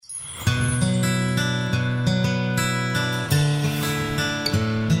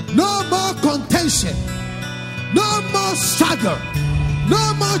tension, no more struggle,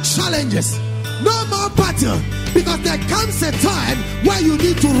 no more challenges, no more battle, because there comes a time where you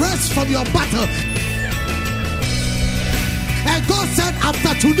need to rest from your battle. And God said,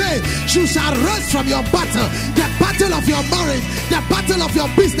 after today, you shall rest from your battle. The battle of your marriage, the battle of your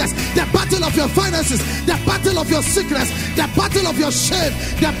business, the battle of your finances, the battle of your sickness, the battle of your shame,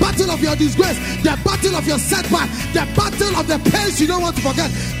 the battle of your disgrace, the battle of your setback, the battle of the pains you don't want to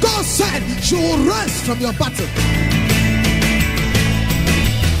forget. God said, you will rest from your battle.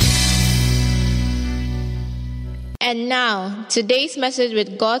 And now, today's message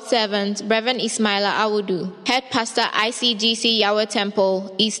with God's servant, Reverend Ismaila Awudu, Head Pastor ICGC Yahweh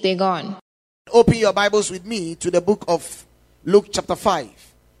Temple, East Legon. Open your Bibles with me to the book of Luke chapter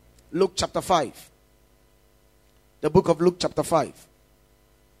 5. Luke chapter 5. The book of Luke chapter 5.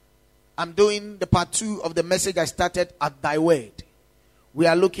 I'm doing the part 2 of the message I started at Thy Word. We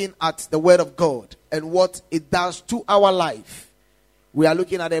are looking at the Word of God and what it does to our life. We are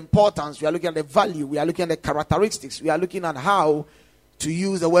looking at the importance, we are looking at the value, we are looking at the characteristics, we are looking at how to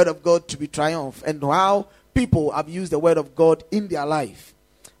use the Word of God to be triumph and how people have used the Word of God in their life.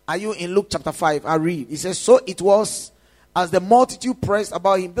 Are you in Luke chapter 5? I read. It says, so it was as the multitude pressed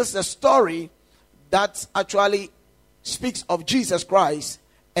about him. This is a story that actually speaks of Jesus Christ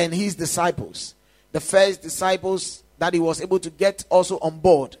and his disciples. The first disciples that he was able to get also on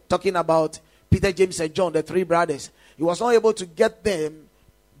board. Talking about Peter, James, and John, the three brothers. He was not able to get them,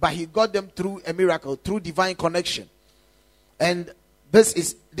 but he got them through a miracle, through divine connection. And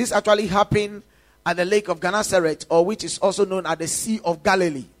this actually happened at the lake of Gennesaret, or which is also known as the Sea of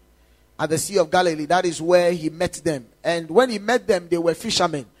Galilee. At the Sea of Galilee, that is where he met them. And when he met them, they were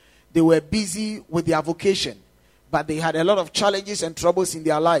fishermen. They were busy with their vocation, but they had a lot of challenges and troubles in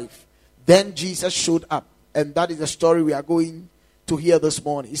their life. Then Jesus showed up, and that is the story we are going to hear this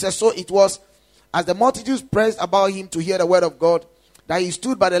morning. He says, so it was as the multitudes pressed about him to hear the word of God, that he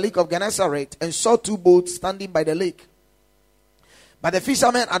stood by the lake of Gennesaret and saw two boats standing by the lake. But the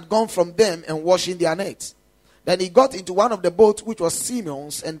fishermen had gone from them and washing their nets. Then he got into one of the boats, which was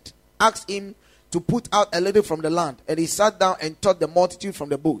Simon's, and asked him to put out a little from the land. And he sat down and taught the multitude from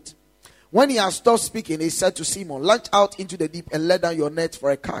the boat. When he had stopped speaking, he said to Simon, launch out into the deep and let down your net for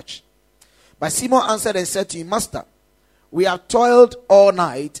a catch. But Simon answered and said to him, Master, we have toiled all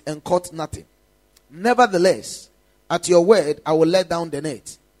night and caught nothing. Nevertheless, at your word, I will let down the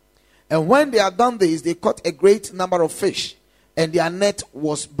net. And when they had done this, they caught a great number of fish, and their net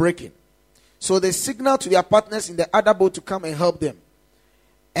was breaking. So they signaled to their partners in the other boat to come and help them.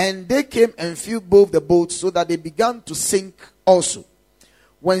 And they came and filled both the boats, so that they began to sink also.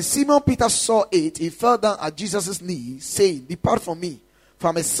 When Simon Peter saw it, he fell down at Jesus' knees, saying, Depart from me, for I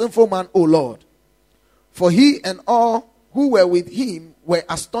am a sinful man, O Lord. For he and all who were with him were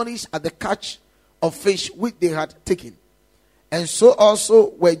astonished at the catch of fish which they had taken. And so also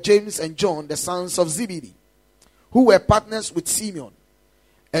were James and John, the sons of Zebedee, who were partners with Simon.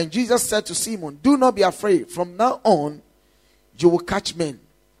 And Jesus said to Simon, do not be afraid. From now on, you will catch men.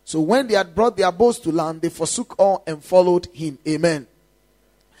 So when they had brought their boats to land, they forsook all and followed him. Amen.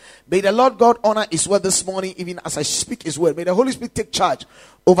 May the Lord God honor his word this morning, even as I speak his word. May the Holy Spirit take charge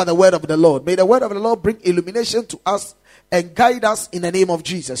over the word of the Lord. May the word of the Lord bring illumination to us and guide us in the name of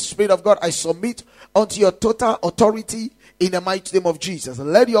Jesus. Spirit of God, I submit unto your total authority in the mighty name of Jesus.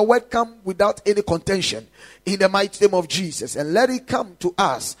 Let your word come without any contention in the mighty name of Jesus. And let it come to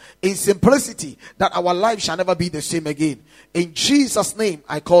us in simplicity, that our life shall never be the same again. In Jesus' name,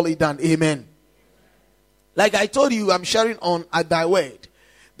 I call it done. Amen. Like I told you, I'm sharing on at Thy Word.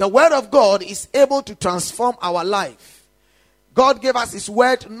 The word of God is able to transform our life. God gave us his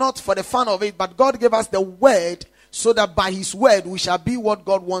word not for the fun of it, but God gave us the word so that by his word we shall be what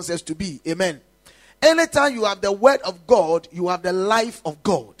God wants us to be. Amen. Anytime you have the word of God, you have the life of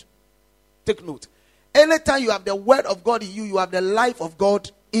God. Take note. Anytime you have the word of God in you, you have the life of God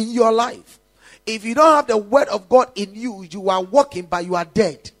in your life. If you don't have the word of God in you, you are walking but you are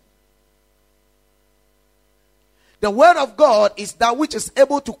dead. The word of God is that which is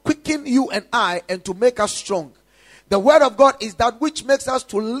able to quicken you and I and to make us strong. The word of God is that which makes us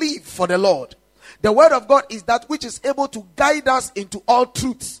to live for the Lord. The word of God is that which is able to guide us into all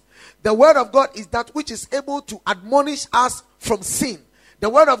truths. The word of God is that which is able to admonish us from sin. The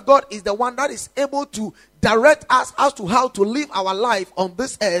word of God is the one that is able to direct us as to how to live our life on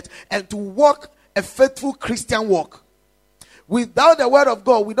this earth and to walk a faithful Christian walk. Without the word of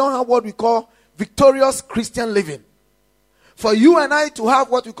God, we don't have what we call victorious Christian living. For you and I to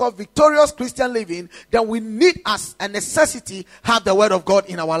have what we call victorious Christian living, then we need, as a necessity, have the word of God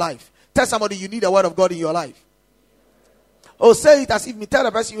in our life. Tell somebody, you need the word of God in your life. Oh, say it as if me tell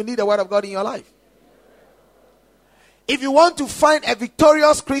the person you need the word of God in your life. If you want to find a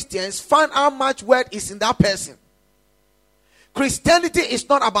victorious Christian, find how much word is in that person. Christianity is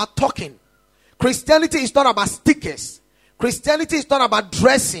not about talking. Christianity is not about stickers. Christianity is not about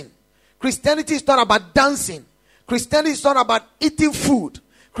dressing. Christianity is not about dancing. Christianity is not about eating food.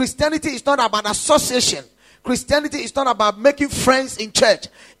 Christianity is not about association. Christianity is not about making friends in church.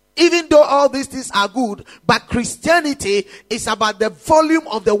 Even though all these things are good, but Christianity is about the volume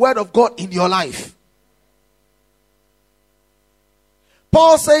of the word of God in your life.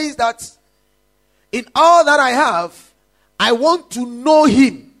 Paul says that in all that I have, I want to know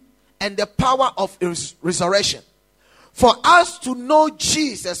him and the power of his resurrection. For us to know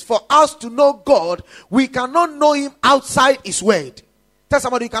Jesus, for us to know God, we cannot know him outside his word. Tell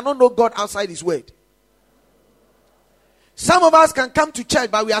somebody, you cannot know God outside his word. Some of us can come to church,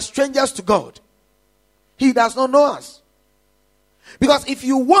 but we are strangers to God. He does not know us. Because if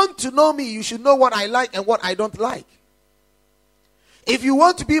you want to know me, you should know what I like and what I don't like. If you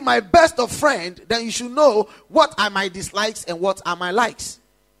want to be my best of friend, then you should know what are my dislikes and what are my likes.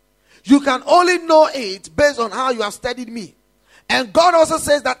 You can only know it based on how you have studied me. And God also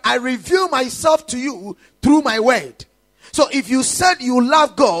says that I reveal myself to you through my word. So if you said you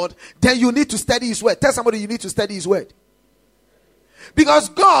love God, then you need to study his word. Tell somebody you need to study his word. Because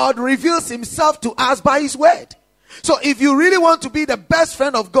God reveals himself to us by his word. So if you really want to be the best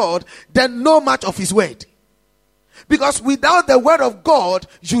friend of God, then know much of his word. Because without the word of God,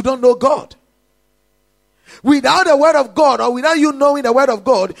 you don't know God. Without the word of God, or without you knowing the word of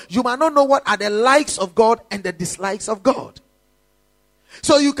God, you might not know what are the likes of God and the dislikes of God.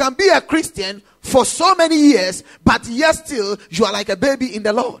 So you can be a Christian for so many years, but yet still you are like a baby in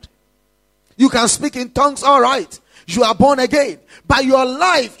the Lord. You can speak in tongues, all right. You are born again, but your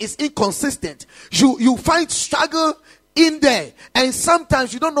life is inconsistent. You find struggle in there, and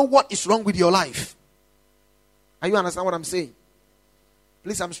sometimes you don't know what is wrong with your life. Are you understand what I'm saying?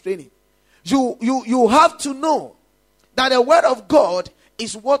 Please, I'm straining. You have to know that the word of God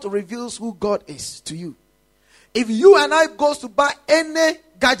is what reveals who God is to you. If you and I goes to buy any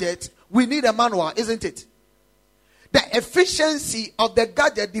gadget, we need a manual, isn't it? The efficiency of the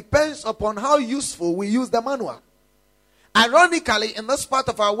gadget depends upon how useful we use the manual. Ironically, in this part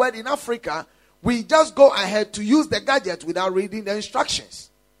of our world in Africa, we just go ahead to use the gadget without reading the instructions.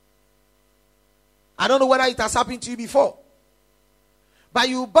 I don't know whether it has happened to you before. But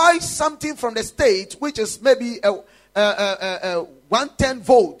you buy something from the States, which is maybe 110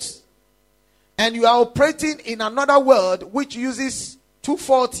 volts. And you are operating in another world which uses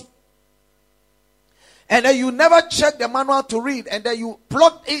 240. And then you never check the manual to read. And then you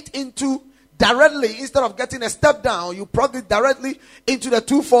plug it into directly, instead of getting a step down, you plug it directly into the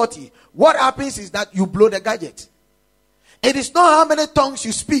 240. What happens is that you blow the gadget. It is not how many tongues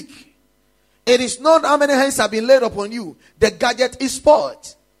you speak. It is not how many hands have been laid upon you. The gadget is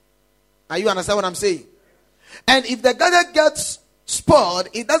spoiled. Now you understand what I'm saying? And if the gadget gets spoiled,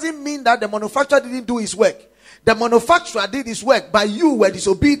 it doesn't mean that the manufacturer didn't do his work. The manufacturer did his work, but you were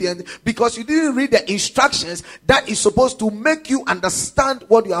disobedient because you didn't read the instructions that is supposed to make you understand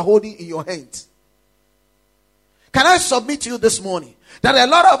what you are holding in your hands. Can I submit to you this morning that a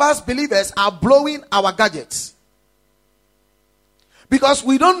lot of us believers are blowing our gadgets because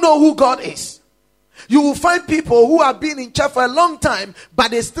we don't know who God is. You will find people who have been in church for a long time,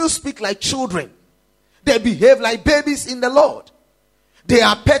 but they still speak like children. They behave like babies in the Lord. They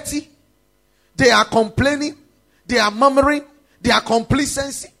are petty. They are complaining. They are murmuring. They are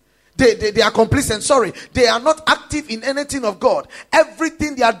complacency. They are complacent. Sorry. They are not active in anything of God.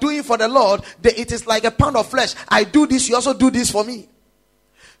 Everything they are doing for the Lord, it is like a pound of flesh. I do this, you also do this for me.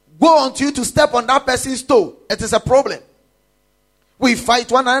 Go until you to step on that person's toe. It is a problem. We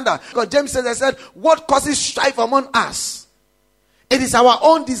fight one another. Because James said, what causes strife among us? It is our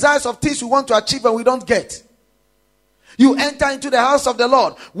own desires of things we want to achieve and we don't get. You enter into the house of the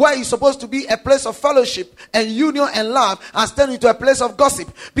Lord, where it's supposed to be a place of fellowship and union and love, and turn into a place of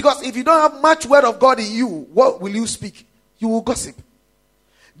gossip. Because if you don't have much word of God in you, what will you speak? You will gossip.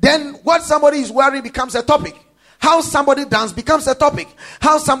 Then what somebody is wearing becomes a topic. How somebody dances becomes a topic.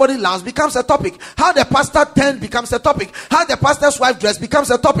 How somebody laughs becomes a topic. How the pastor turned becomes a topic. How the pastor's wife dressed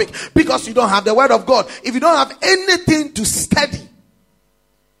becomes a topic. Because you don't have the word of God. If you don't have anything to study,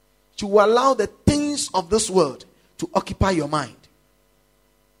 you will allow the things of this world to occupy your mind.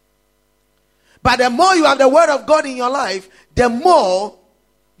 But the more you have the word of God in your life, the more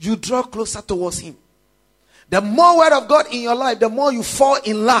you draw closer towards him. The more word of God in your life, the more you fall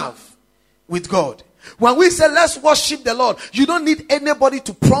in love with God. When we say let's worship the Lord, you don't need anybody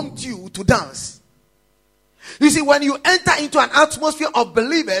to prompt you to dance. You see, when you enter into an atmosphere of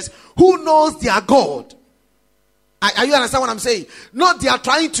believers who knows their God, are you understand what I'm saying? Not they are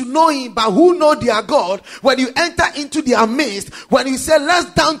trying to know him, but who know their God. When you enter into their midst, when you say,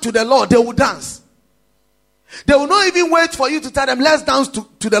 let's dance to the Lord, they will dance. They will not even wait for you to tell them, let's dance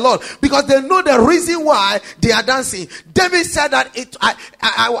to the Lord, because they know the reason why they are dancing. David said that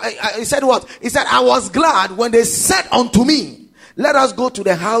he said what? He said, I was glad when they said unto me, let us go to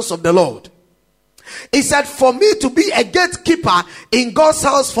the house of the Lord. He said, for me to be a gatekeeper in God's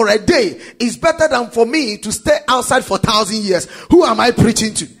house for a day is better than for me to stay outside for 1,000 years. Who am I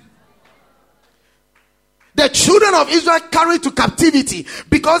preaching to? The children of Israel carried to captivity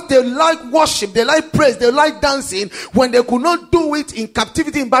because they like worship, they like praise, they like dancing. When they could not do it in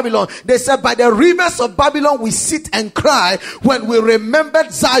captivity in Babylon, they said, by the rivers of Babylon we sit and cry when we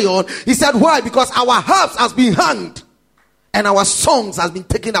remembered Zion. He said, why? Because our harps has been hanged and our songs has been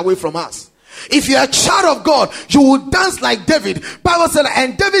taken away from us. If you're a child of God, you will dance like David. Bible said,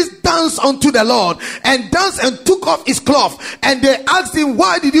 and David danced unto the Lord and danced and took off his cloth. And they asked him,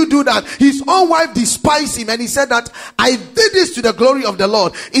 why did you do that? His own wife despised him. And he said that I did this to the glory of the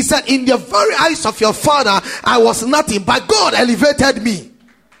Lord. He said, in the very eyes of your father, I was nothing, but God elevated me.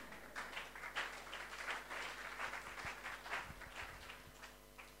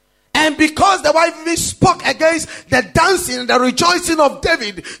 And because the wife even spoke against the dancing and the rejoicing of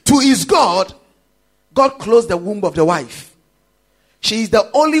David to his God, God closed the womb of the wife. She is the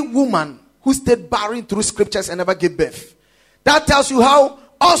only woman who stayed barren through scriptures and never gave birth. That tells you how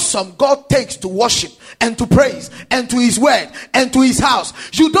awesome God takes to worship and to praise and to his word and to his house.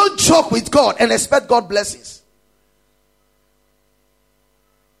 You don't joke with God and expect God blessings.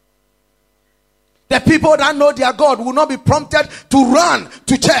 The people that know their God will not be prompted to run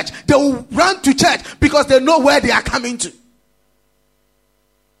to church. They will run to church because they know where they are coming to.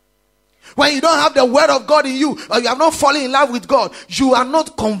 When you don't have the word of God in you, or you have not fallen in love with God, you are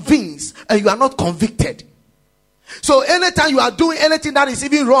not convinced and you are not convicted. So anytime you are doing anything that is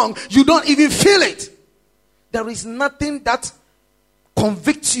even wrong, you don't even feel it. There is nothing that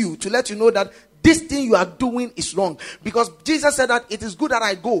convicts you to let you know that this thing you are doing is wrong. Because Jesus said that it is good that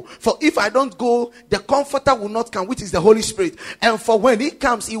I go. For if I don't go, the comforter will not come, which is the Holy Spirit. And for when he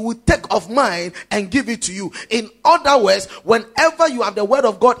comes, he will take of mine and give it to you. In other words, whenever you have the word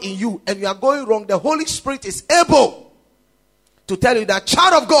of God in you and you are going wrong, the Holy Spirit is able to tell you that,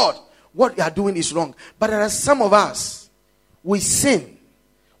 child of God, what you are doing is wrong. But there are some of us, we sin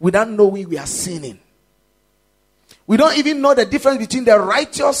without knowing we are sinning. We don't even know the difference between the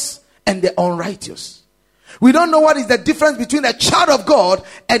righteous and the unrighteous. We don't know what is the difference between a child of God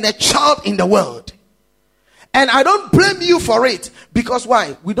and a child in the world. And I don't blame you for it. Because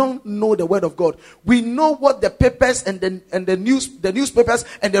why? We don't know the word of God. We know what the papers and the newspapers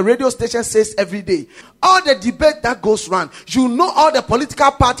and the radio station says every day. All the debate that goes around. You know all the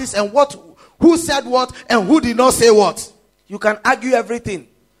political parties and who said what and who did not say what. You can argue everything.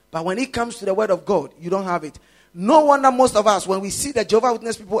 But when it comes to the word of God, you don't have it. No wonder most of us, when we see the Jehovah's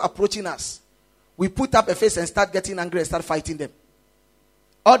Witness people approaching us, we put up a face and start getting angry and start fighting them.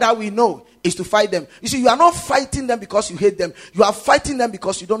 All that we know is to fight them. You see, you are not fighting them because you hate them. You are fighting them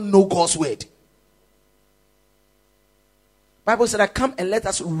because you don't know God's word. Bible said, I come and let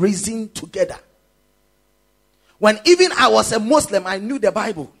us reason together. When even I was a Muslim, I knew the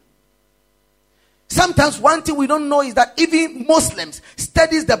Bible. Sometimes one thing we don't know is that even Muslims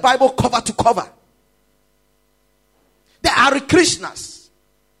studies the Bible cover to cover. They are Krishnas.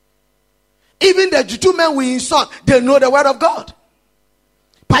 Even the Juju men we insult, they know the word of God.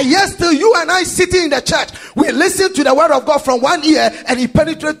 But yet still you and I sitting in the church, we listen to the word of God from one ear and it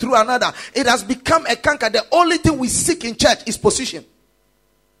penetrates through another. It has become a canker. The only thing we seek in church is position.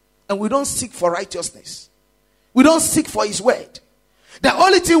 And we don't seek for righteousness. We don't seek for his word. The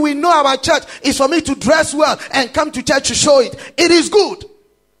only thing we know about church is for me to dress well and come to church to show it. It is good.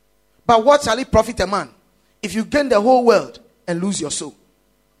 But what shall it profit a man if you gain the whole world and lose your soul?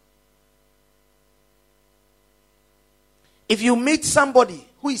 If you meet somebody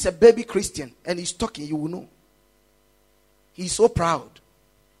who is a baby Christian and he's talking, you will know. He's so proud.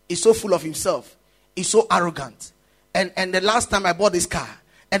 He's so full of himself. He's so arrogant. And the last time I bought this car,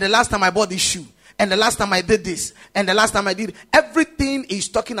 and the last time I bought this shoe, and the last time I did this, and the last time I did, everything he's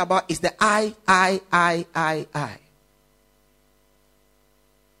talking about is the I.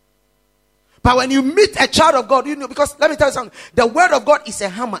 But when you meet a child of God, you know, because let me tell you something, the word of God is a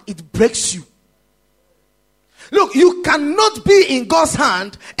hammer. It breaks you. Look, you cannot be in God's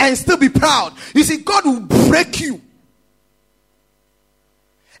hand and still be proud. You see, God will break you.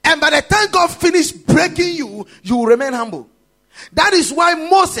 And by the time God finishes breaking you, you will remain humble. That is why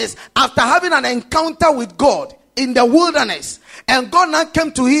Moses, after having an encounter with God in the wilderness, and God now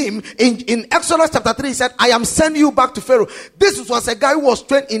came to him in Exodus chapter 3, he said, I am sending you back to Pharaoh. This was a guy who was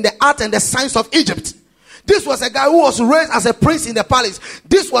trained in the art and the science of Egypt. This was a guy who was raised as a prince in the palace.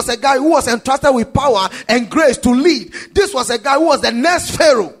 This was a guy who was entrusted with power and grace to lead. This was a guy who was the next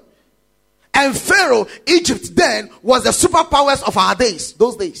Pharaoh. And Pharaoh, Egypt then, was the superpowers of our days,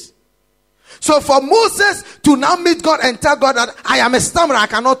 those days. So for Moses to now meet God and tell God that I am a stammerer, I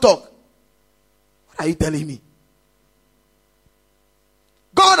cannot talk. What are you telling me?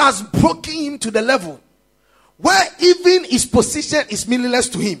 God has broken him to the level where even his position is meaningless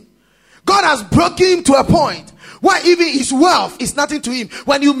to him. God has broken him to a point where even his wealth is nothing to him.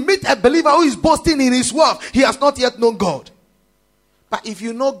 When you meet a believer who is boasting in his wealth, he has not yet known God. But if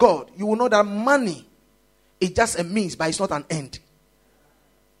you know God, you will know that money is just a means, but it's not an end.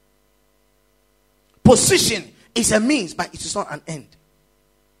 Position is a means, but it is not an end.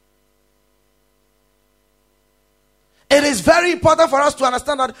 It is very important for us to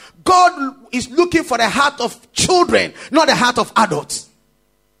understand that God is looking for the heart of children, not the heart of adults.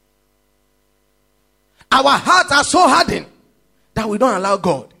 Our hearts are so hardened that we don't allow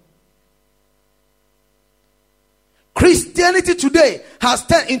God. Christianity today has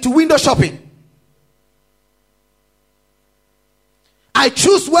turned into window shopping. I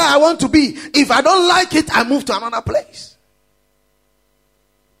choose where I want to be. If I don't like it, I move to another place.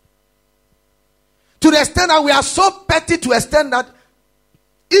 To the extent that we are so petty, to the extent that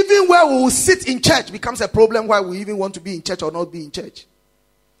even where we will sit in church becomes a problem, why we even want to be in church or not be in church.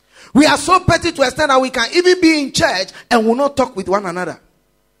 We are so petty to the extent that we can even be in church and will not talk with one another.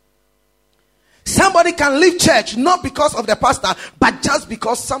 Somebody can leave church not because of the pastor, but just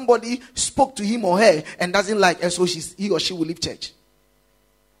because somebody spoke to him or her and doesn't like, and so he or she will leave church.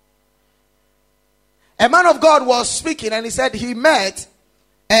 A man of God was speaking and he said he met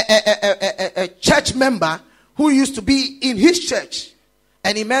a church member who used to be in his church.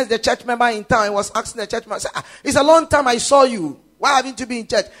 And he met the church member in town and was asking the church member, it's a long time I saw you. Why haven't you been in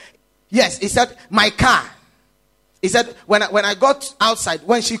church? Yes, he said, my car. He said, when I got outside,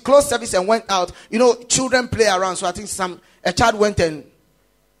 when she closed service and went out, children play around. So I think a child went and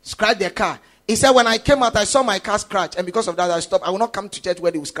scratched their car. He said, when I came out, I saw my car scratch. And because of that, I stopped. I will not come to church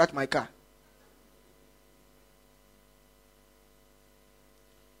where they will scratch my car.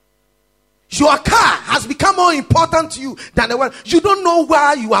 Your car has become more important to you than the world. You don't know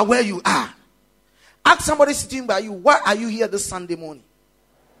why you are where you are. Ask somebody sitting by you, why are you here this Sunday morning?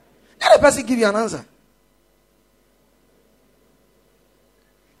 Let the person give you an answer.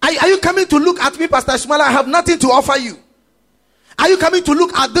 Are you coming to look at me, Pastor Ishmael? I have nothing to offer you. Are you coming to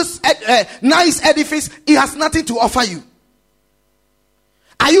look at this nice edifice? It has nothing to offer you.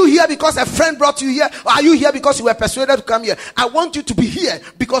 Are you here because a friend brought you here? Or are you here because you were persuaded to come here? I want you to be here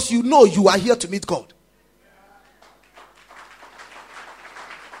because you know you are here to meet God.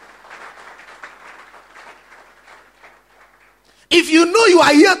 If you know you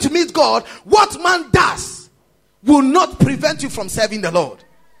are here to meet God, what man does will not prevent you from serving the Lord.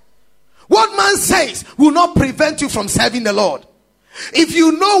 What man says will not prevent you from serving the Lord. If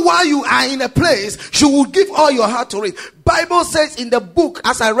you know why you are in a place, you will give all your heart to it. Bible says in the book,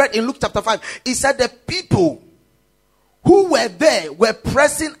 as I read in Luke chapter 5, it said the people who were there were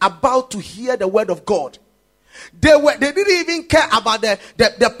pressing about to hear the word of God. They didn't even care about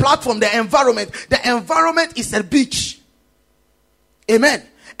the platform, the environment. The environment is a beach. Amen.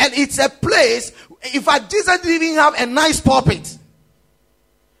 And it's a place, in fact, Jesus didn't even have a nice pulpit.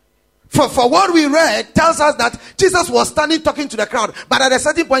 For what we read tells us that Jesus was standing talking to the crowd. But at a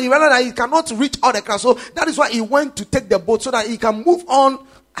certain point, he realized that he cannot reach all the crowd. So that is why he went to take the boat so that he can move on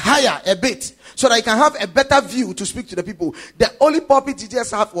higher a bit. So that he can have a better view to speak to the people. The only pulpit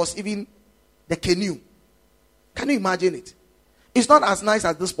Jesus had was even the canoe. Can you imagine it? It's not as nice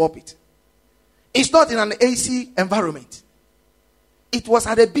as this pulpit. It's not in an AC environment. It was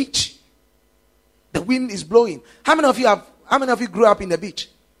at a beach. The wind is blowing. How many of you grew up in the beach?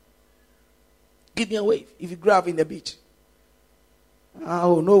 Give me a wave if you grew up in the beach.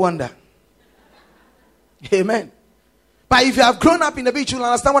 Oh, no wonder. Amen. But if you have grown up in the beach, you'll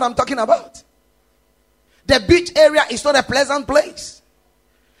understand what I'm talking about. The beach area is not a pleasant place.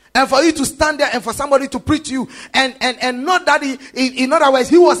 And for you to stand there and for somebody to preach to you, and not that in other words,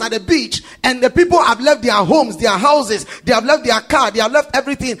 he was at the beach and the people have left their homes, their houses, they have left their car, they have left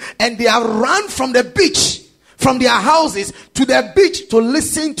everything, and they have run from the beach, from their houses to the beach to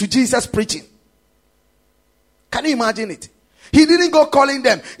listen to Jesus preaching. Can you imagine it? He didn't go calling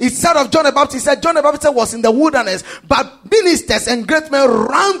them. Instead of John the Baptist, he said John the Baptist was in the wilderness, but ministers and great men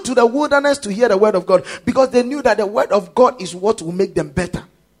ran to the wilderness to hear the word of God, because they knew that the word of God is what will make them better.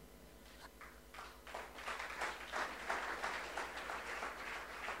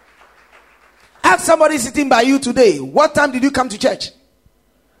 Ask somebody sitting by you today, what time did you come to church?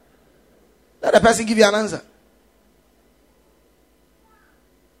 Let the person give you an answer.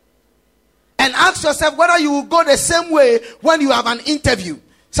 And ask yourself whether you will go the same way when you have an interview.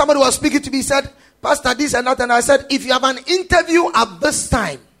 Somebody was speaking to me, he said, Pastor, this and that. And I said, if you have an interview at this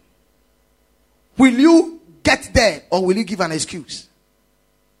time, will you get there or will you give an excuse?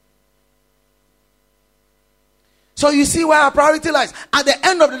 So you see where our priority lies. At the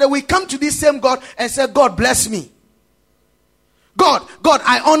end of the day, we come to this same God and say, God, bless me. God,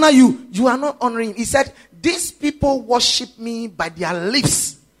 I honor you. You are not honoring. He said, these people worship me by their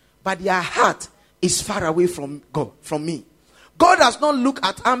lips, but their heart is far away from God, from me. God does not look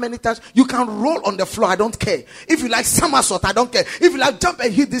at how many times you can roll on the floor. I don't care. If you like somersault, I don't care. If you like jump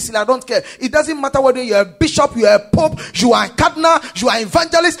and hit this, I don't care. It doesn't matter whether you're a bishop, you're a pope, you are a cardinal, you are an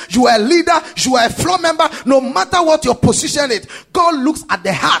evangelist, you are a leader, you are a floor member. No matter what your position is, God looks at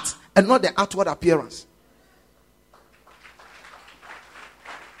the heart and not the outward appearance.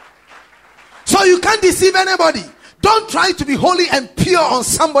 So you can't deceive anybody. Don't try to be holy and pure on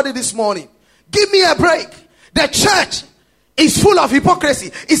somebody this morning. Give me a break. The church is full of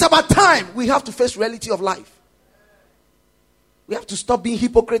hypocrisy. It's about time we have to face reality of life. We have to stop being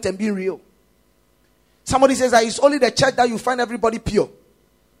hypocrite and being real. Somebody says that it's only the church that you find everybody pure.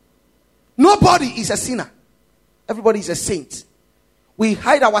 Nobody is a sinner. Everybody is a saint. We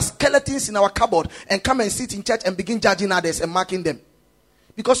hide our skeletons in our cupboard and come and sit in church and begin judging others and marking them.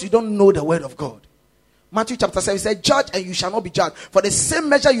 Because you don't know the word of God. Matthew chapter 7 said, judge and you shall not be judged. For the same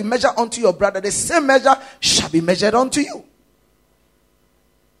measure you measure unto your brother, the same measure shall be measured unto you.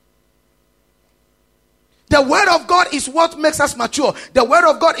 The word of God is what makes us mature. The word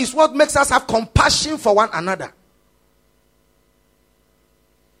of God is what makes us have compassion for one another.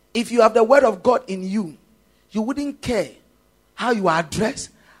 If you have the word of God in you, you wouldn't care how you are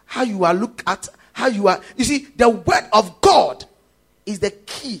dressed, how you are looked at, how you are. You see, the word of God is the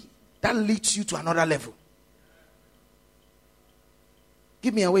key that leads you to another level.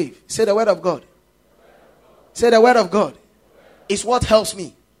 Give me a wave. Say the word of God. Say the word of God is what helps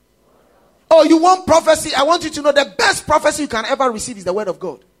me. Oh, you want prophecy? I want you to know the best prophecy you can ever receive is the word of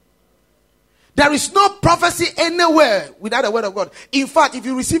God. There is no prophecy anywhere without the word of God. In fact, if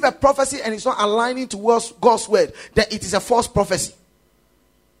you receive a prophecy and it's not aligning towards God's word, then it is a false prophecy.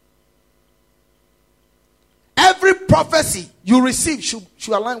 Every prophecy you receive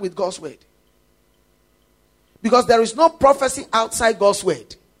should align with God's word. Because there is no prophecy outside God's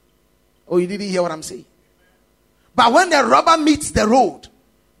word. Oh, you didn't hear what I'm saying? But when the rubber meets the road,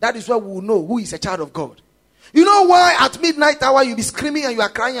 that is where we will know who is a child of God. You know why at midnight hour you'll be screaming and you are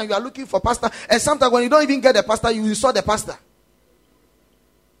crying and you are looking for pastor, and sometimes when you don't even get the pastor, you saw the pastor.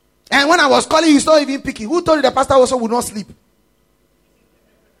 And when I was calling, you saw even picking. Who told you the pastor also would not sleep?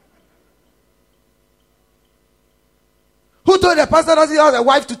 Who told the pastor doesn't have a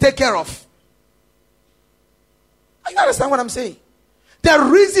wife to take care of? You understand what I'm saying? The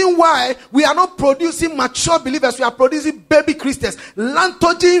reason why we are not producing mature believers, we are producing baby Christians,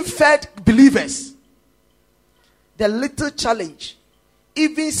 lantogen fed believers. The little challenge,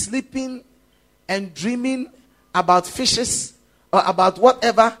 even sleeping and dreaming about fishes or about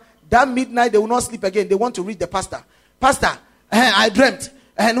whatever, that midnight they will not sleep again. They want to read the pastor. Pastor, I dreamt.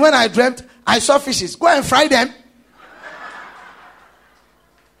 And when I dreamt, I saw fishes. Go and fry them.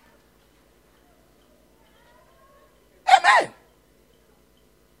 Amen.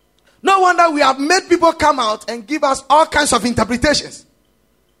 No wonder we have made people come out and give us all kinds of interpretations.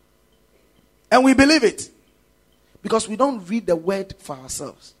 And we believe it. Because we don't read the word for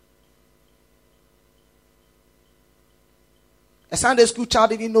ourselves. A Sunday school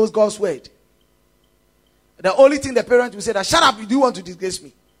child even knows God's word. The only thing the parent will say that, shut up, you do want to disgrace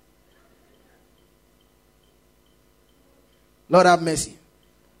me. Lord have mercy.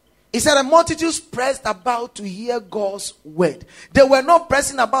 He said a multitude pressed about to hear God's word. They were not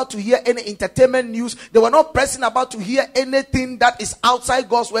pressing about to hear any entertainment news. They were not pressing about to hear anything that is outside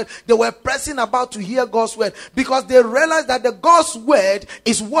God's word. They were pressing about to hear God's word because they realized that the God's word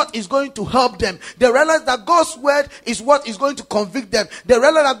is what is going to help them. They realized that God's word is what is going to convict them. They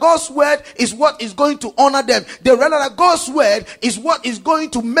realized that God's word is what is going to honor them. They realized that God's word is what is going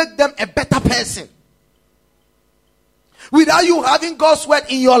to make them a better person. Without you having God's word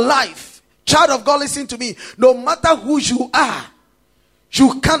in your life, child of God, listen to me. No matter who you are,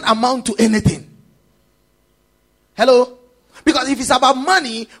 you can't amount to anything. Hello? Because if it's about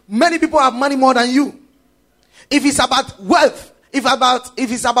money, many people have money more than you. If it's about wealth, if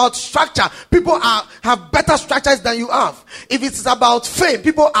it's about structure, people have better structures than you have. If it's about fame,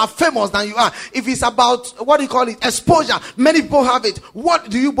 people are famous than you are. If it's about, exposure, many people have it. What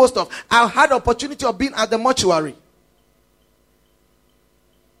do you boast of? I had the opportunity of being at the mortuary.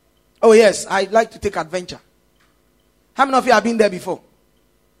 Oh yes, I like to take adventure. How many of you have been there before?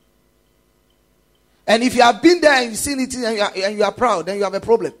 And if you have been there and you've seen it and you are proud, then you have a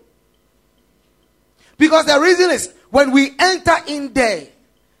problem. Because the reason is, when we enter in there,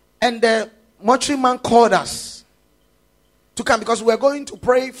 and the mortuary man called us to come, because we were going to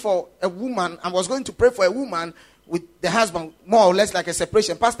pray for a woman. I was going to pray for a woman with the husband, more or less like a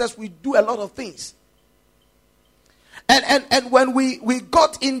separation. Pastors, we do a lot of things. And when we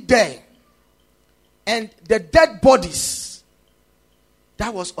got in there, and the dead bodies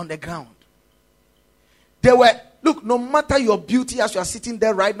that was on the ground, they were, look, no matter your beauty as you are sitting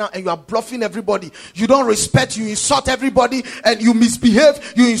there right now and you are bluffing everybody, you don't respect, you insult everybody and you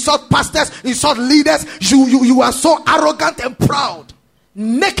misbehave, you insult pastors, insult leaders, you are so arrogant and proud.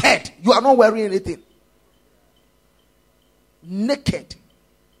 Naked, you are not wearing anything. Naked.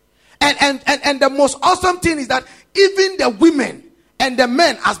 And the most awesome thing is that even the women and the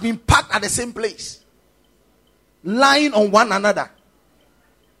men has been packed at the same place, lying on one another.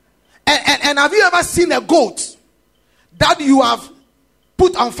 And have you ever seen a goat that you have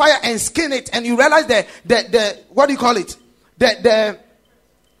put on fire and skin it, and you realize the what do you call it? The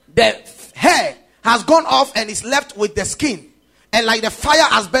hair has gone off and is left with the skin, and like the fire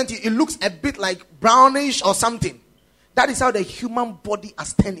has burnt it, it looks a bit like brownish or something. That is how the human body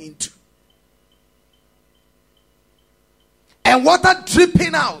has turned into. And water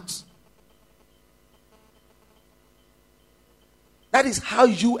dripping out. That is how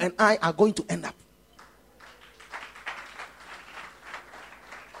you and I are going to end up.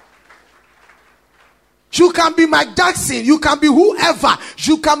 You can be Mike Jackson. You can be whoever.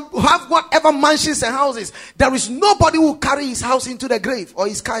 You can have whatever mansions and houses. There is nobody who will carry his house into the grave or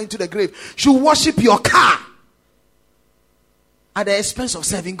his car into the grave. You worship your car at the expense of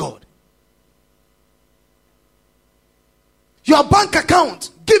serving God. Your bank account,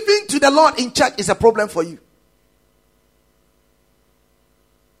 giving to the Lord in church, is a problem for you.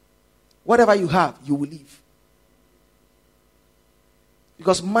 Whatever you have, you will leave.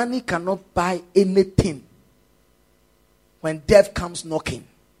 Because money cannot buy anything when death comes knocking.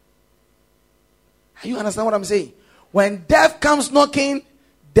 You understand what I'm saying? When death comes knocking,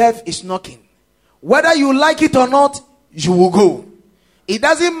 death is knocking. Whether you like it or not, you will go. It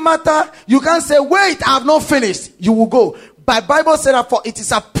doesn't matter. You can't say, wait, I have not finished. You will go. But Bible said that for it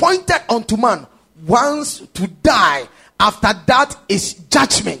is appointed unto man once to die. After that is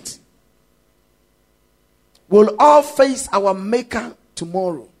judgment. We'll all face our Maker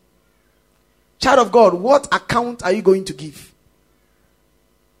tomorrow. Child of God, what account are you going to give?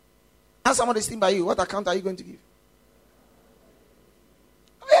 Ask somebody sitting by you, what account are you going to give?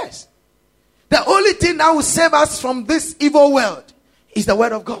 Oh, yes. The only thing that will save us from this evil world is the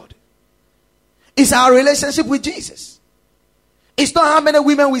word of God. It's our relationship with Jesus. It's not how many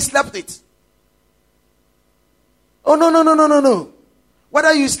women we slept with. Oh, no.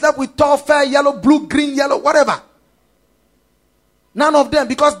 Whether you slept with tall, fair, yellow, blue, green, yellow, whatever. None of them.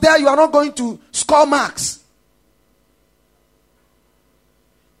 Because there you are not going to score marks.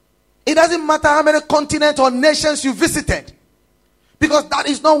 It doesn't matter how many continents or nations you visited. Because that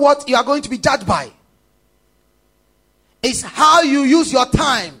is not what you are going to be judged by. It's how you use your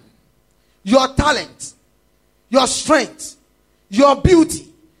time, your talent, your strength, your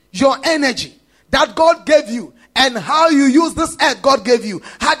beauty, your energy that God gave you, and how you use this earth God gave you.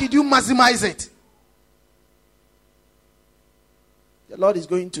 How did you maximize it? The Lord is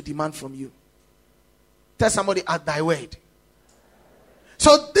going to demand from you. Tell somebody, at thy word.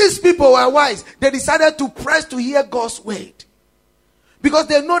 So these people were wise. They decided to press to hear God's word. Because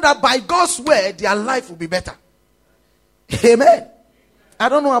they know that by God's word, their life will be better. Amen. I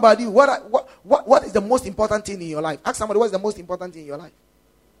don't know about you. What is the most important thing in your life? Ask somebody, what is the most important thing in your life?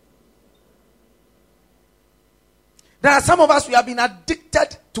 There are some of us, we have been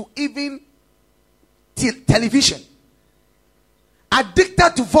addicted to even television.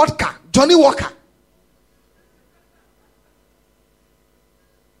 Addicted to vodka, Johnny Walker.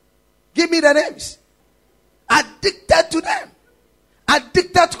 Give me the names. Addicted to them.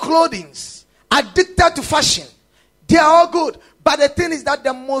 Addicted to clothing. Addicted to fashion. They are all good. But the thing is that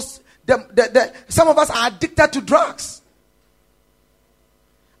some of us are addicted to drugs.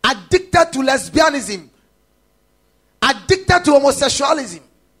 Addicted to lesbianism. Addicted to homosexualism.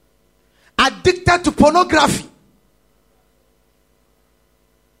 Addicted to pornography.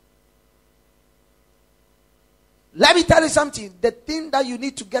 Let me tell you something. The thing that you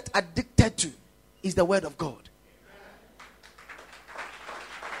need to get addicted to is the word of God.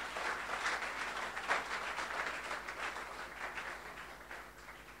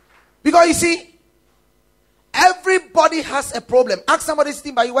 Because you see, everybody has a problem. Ask somebody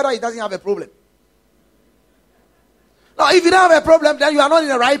sitting by you whether he doesn't have a problem. Now, if you don't have a problem, then you are not in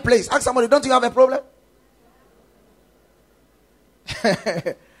the right place. Ask somebody, don't you have a problem?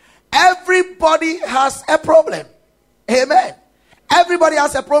 Everybody has a problem. Amen. Everybody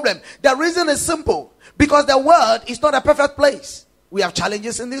has a problem. The reason is simple. Because the world is not a perfect place. We have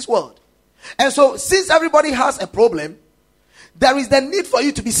challenges in this world. And so, since everybody has a problem, there is the need for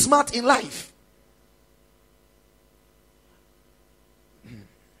you to be smart in life.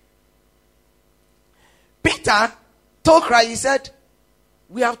 Peter told Christ, he said,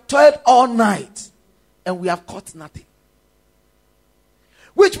 we have toiled all night and we have caught nothing.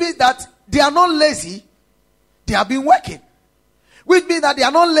 Which means that they are not lazy, they have been working. Which means that they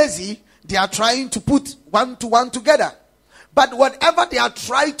are not lazy, they are trying to put one to one together. But whatever they are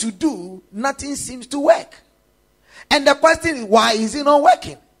trying to do, nothing seems to work. And the question is, why is it not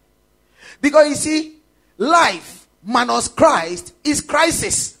working? Because you see, life minus Christ is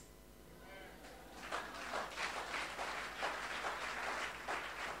crisis.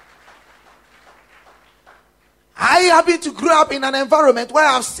 I happened to grow up in an environment where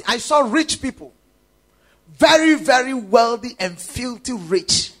I saw rich people. Very, very wealthy and filthy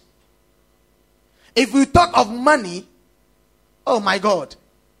rich. If we talk of money, oh my God.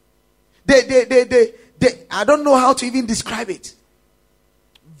 They I don't know how to even describe it.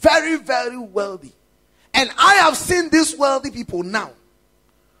 Very, very wealthy. And I have seen these wealthy people now,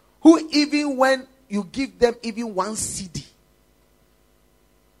 who even when you give them even one CD,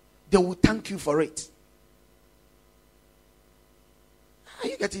 they will thank you for it. Are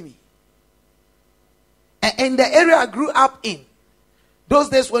you getting me? And the area I grew up in, those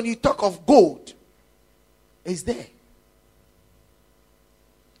days when you talk of gold, it's there.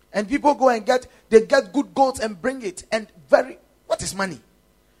 And people go and get good gold and bring it. And what is money?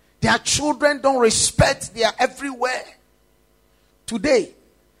 Their children don't respect, they are everywhere. Today,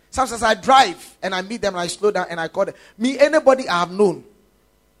 sometimes I drive and I meet them and I slow down and I call them. Anybody I have known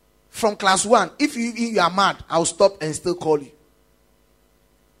from class 1, if you are mad, I'll stop and still call you.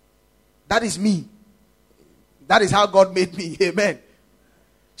 That is me. That is how God made me. Amen.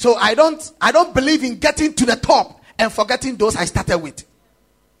 So I don't believe in getting to the top and forgetting those I started with.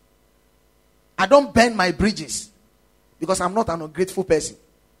 I don't burn my bridges because I'm not an ungrateful person.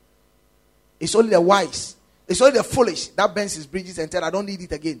 It's only the wise, it's only the foolish that burns his bridges and tell I don't need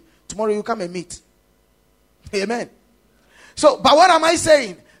it again. Tomorrow you come and meet. Amen. So, but what am I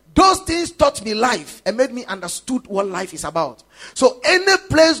saying? Those things taught me life and made me understood what life is about. So any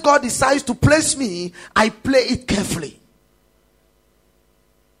place God decides to place me, I play it carefully.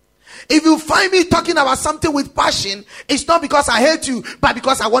 If you find me talking about something with passion, it's not because I hate you, but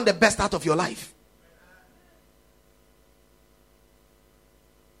because I want the best out of your life.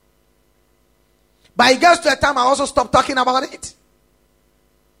 But it gets to a time I also stop talking about it.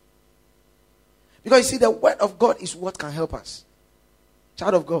 Because you see, the word of God is what can help us.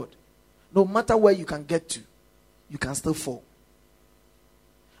 Child of God, no matter where you can get to, you can still fall.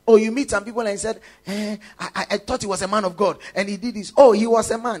 Oh, you meet some people and said, I thought he was a man of God and he did this. Oh, he was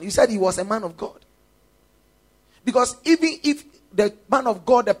a man. You said he was a man of God. Because even if the man of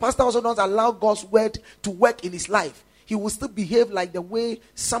God, the pastor also doesn't allow God's word to work in his life, he will still behave like the way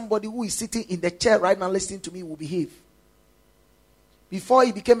somebody who is sitting in the chair right now listening to me will behave. Before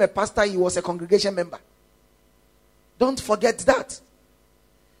he became a pastor, he was a congregation member. Don't forget that.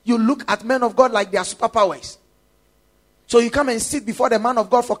 You look at men of God like they are superpowers. So you come and sit before the man of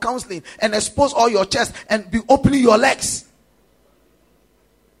God for counseling and expose all your chest and be opening your legs.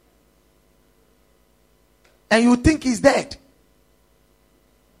 And you think he's dead.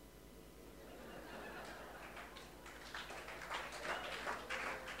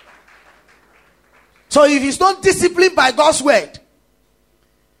 So if he's not disciplined by God's word,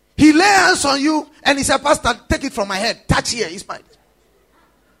 he lay hands on you and he said, Pastor, take it from my head. Touch here, it's mine.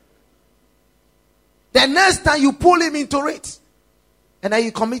 The next time you pull him into it, and then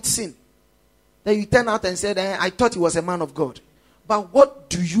you commit sin, then you turn out and say, I thought he was a man of God. But what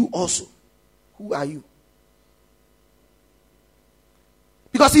do you also? Who are you?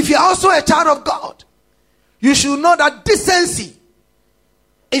 Because if you're also a child of God, you should know that decency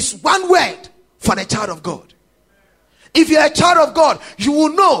is one word for the child of God. If you're a child of God, you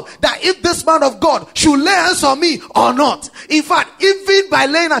will know that if this man of God should lay hands on me or not. In fact, even by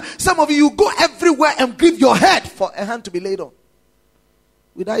laying hands, some of you go everywhere and give your head for a hand to be laid on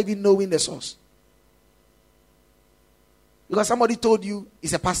without even knowing the source. because somebody told you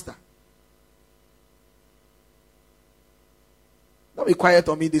he's a pastor. Don't be quiet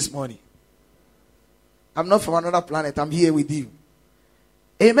on me this morning. I'm not from another planet. I'm here with you.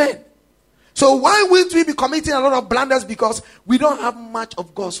 Amen. So why wouldn't we be committing a lot of blunders? Because we don't have much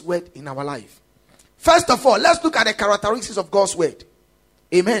of God's word in our life. First of all, let's look at the characteristics of God's word.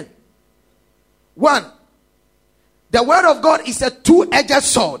 Amen. 1, the word of God is a two-edged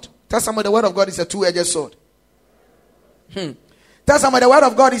sword. Tell somebody the word of God is a two-edged sword. Tell somebody the word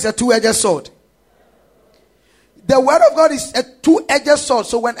of God is a two-edged sword. The word of God is a two-edged sword.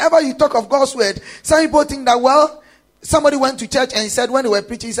 So whenever you talk of God's word, some people think that, well, somebody went to church and he said, when they were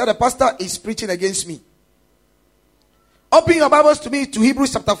preaching, he said, the pastor is preaching against me. Open your Bibles to me to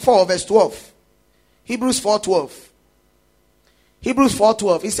Hebrews chapter 4, verse 12. Hebrews 4:12. Hebrews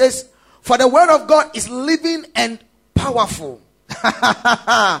 4:12. It says, for the word of God is living and powerful.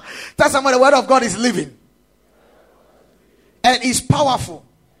 Tell somebody the word of God is living and is powerful.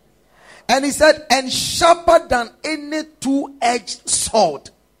 And he said, and sharper than any two-edged sword.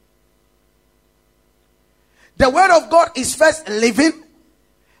 The word of God is first living,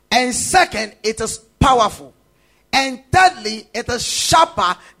 and second, it is powerful. And thirdly, it is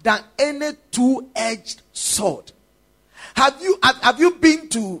sharper than any two-edged sword. Have you been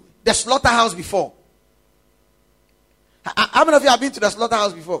to the slaughterhouse before? How many of you have been to the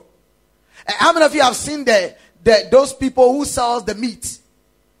slaughterhouse before? How many of you have seen those people who sells the meat?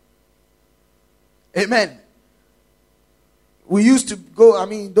 Amen. We used to go,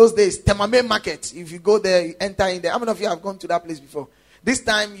 those days, Temame Market. If you go there, you enter in there. How many of you have gone to that place before? This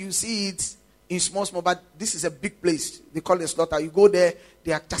time you see it in small, but this is a big place. They call it a slaughter. You go there,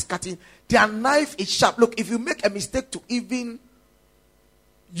 they are just cutting. Their knife is sharp. Look, if you make a mistake to even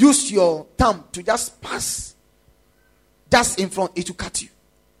use your thumb to just pass just in front, it will cut you.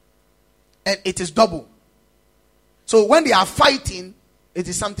 And it is double. So when they are fighting, it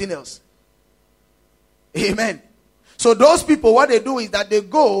is something else. Amen. So those people, what they do is that they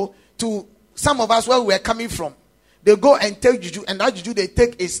go to some of us where we are coming from. They go and take juju, and that juju they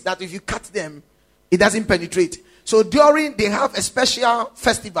take is that if you cut them, it doesn't penetrate. So they have a special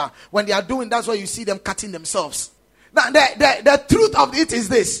festival. When they are doing, that's why you see them cutting themselves. Now the truth of it is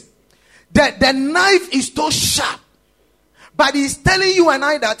this. The knife is so sharp. But he's telling you and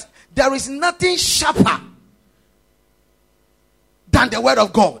I that there is nothing sharper than the word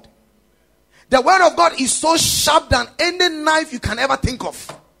of God. The word of God is so sharp than any knife you can ever think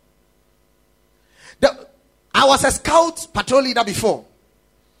of. I was a scout patrol leader before.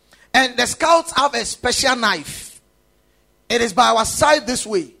 And the scouts have a special knife. It is by our side this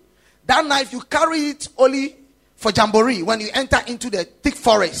way. That knife, you carry it only for jamboree when you enter into the thick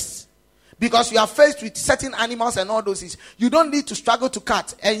forest. Because you are faced with certain animals and all those things. You don't need to struggle to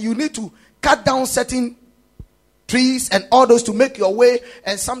cut. And you need to cut down certain trees and all those to make your way,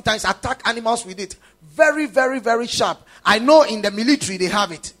 and sometimes attack animals with it. Very, very, very sharp. I know in the military they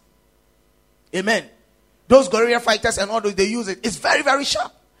have it. Amen. Those guerrilla fighters and all those, they use it. It's very, very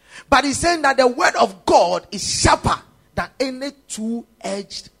sharp. But he's saying that the word of God is sharper than any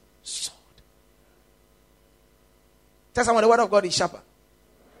two-edged sword. Tell someone the word of God is sharper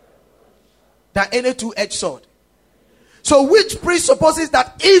than any two-edged sword. So which presupposes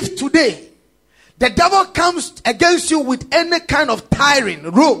that if today the devil comes against you with any kind of tiring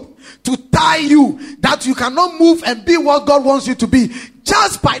rope to tie you, that you cannot move and be what God wants you to be,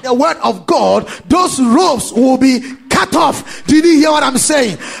 just by the word of God, those ropes will be cut off. Did you hear what I'm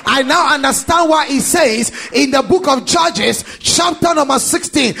saying? I now understand why he says in the book of Judges, chapter number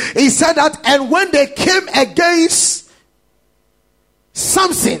 16, he said that, and when they came against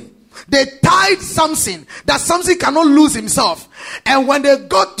Samson, they tied Samson, that Samson cannot lose himself. And when they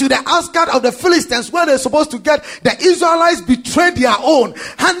got to the outskirts of the Philistines, where they're supposed to get, the Israelites betrayed their own,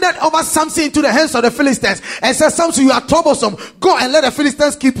 handed over Samson into the hands of the Philistines, and said, Samson, you are troublesome. Go and let the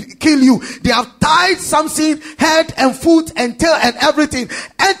Philistines kill you. They have tied Samson head and foot and tail and everything,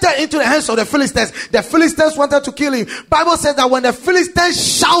 entered into the hands of the Philistines. The Philistines wanted to kill him. Bible says that when the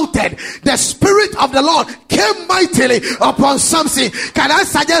Philistines shouted, the Spirit of the Lord came mightily upon Samson. Can I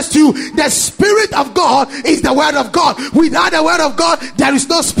suggest to you, the Spirit of God is the word of God. Without the word of God, there is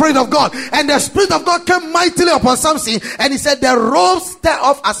no Spirit of God. And the Spirit of God came mightily upon Samson, and he said the ropes tear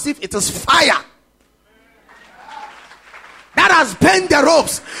off as if it is fire. that has bent the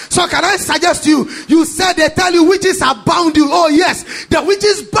ropes. So can I suggest you said they tell you witches have bound you. Oh yes, the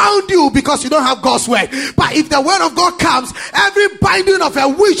witches bound you because you don't have God's word. But if the word of God comes, every binding of a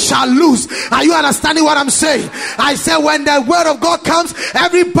witch shall loose. Are you understanding what I'm saying? I said when the word of God comes,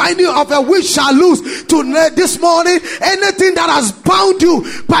 every binding of a witch shall loose. This morning, anything that has bound you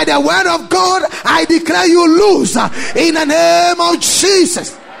by the word of God, I declare you loose in the name of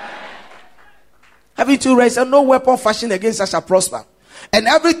Jesus. Having to raise, and no weapon fashioned against us shall prosper. And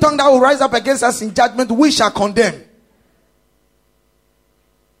every tongue that will rise up against us in judgment, we shall condemn.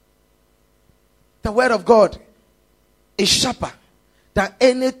 The word of God is sharper than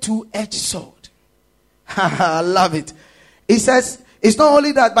any two-edged sword. I love it. It says, it's not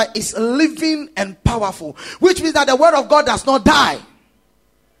only that, but it's living and powerful. Which means that the word of God does not die.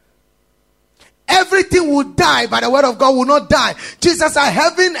 Everything will die, but the word of God will not die. Jesus said,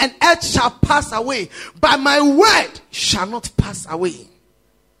 heaven and earth shall pass away, but my word shall not pass away.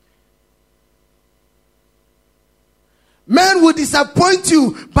 Men will disappoint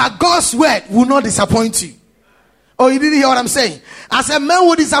you, but God's word will not disappoint you. Oh, you didn't hear what I'm saying? I said, men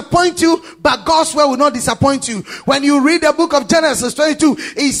will disappoint you, but God's word will not disappoint you. When you read the book of Genesis 22,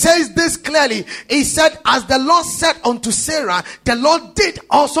 it says this clearly. He said, as the Lord said unto Sarah, the Lord did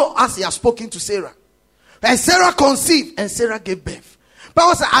also as he has spoken to Sarah. And Sarah conceived, and Sarah gave birth. But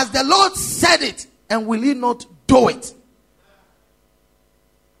also, as the Lord said it, and will he not do it?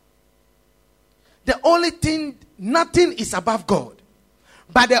 The only thing, nothing is above God.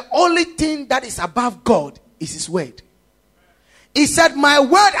 But the only thing that is above God is his word. He said, my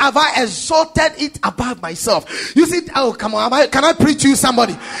word have I exalted it above myself. You see, oh come on, can I preach to you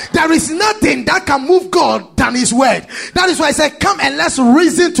somebody? There is nothing that can move God than his word. That is why I said, come and let's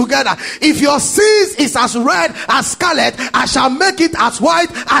reason together. If your sins is as red as scarlet, I shall make it as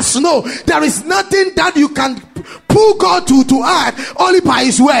white as snow. There is nothing that you can pull God to add only by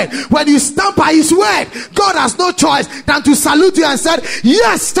his word. When you stand by his word, God has no choice than to salute you and said,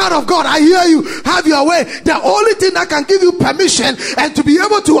 yes, child of God, I hear you, have your way. The only thing that can give you permission and to be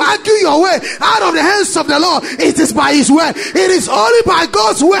able to argue your way out of the hands of the Lord, it is by his word. It is only by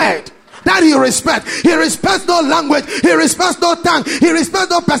God's word that he respects. He respects no language, he respects no tongue, he respects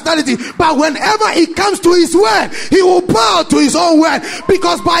no personality. But whenever it comes to his word, he will bow to his own word,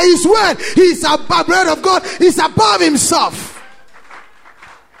 because by his word, he is above the word of God, he is above himself.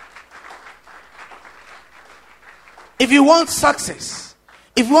 If you want success,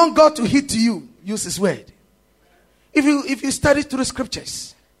 if you want God to hit to you, use his word. If you study through the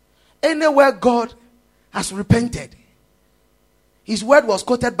scriptures, anywhere God has repented, his word was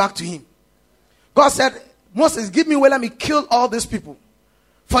quoted back to him. God said, Moses, give me way, let me kill all these people.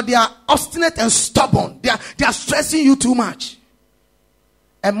 For they are obstinate and stubborn. They are stressing you too much.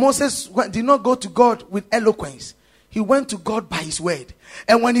 And Moses did not go to God with eloquence. He went to God by his word.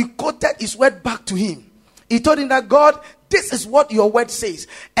 And when he quoted his word back to him, he told him that, God, this is what your word says.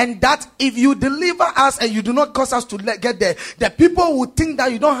 And that if you deliver us and you do not cause us to get there, the people will think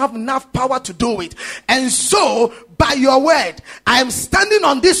that you don't have enough power to do it. And so, by your word, I am standing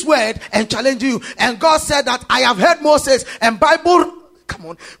on this word and challenge you. And God said that I have heard Moses, and Bible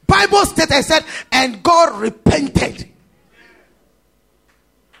stated, I said, and God repented.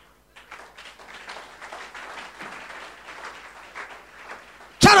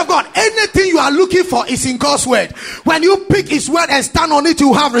 Child of God, anything you are looking for is in God's word. When you pick his word and stand on it,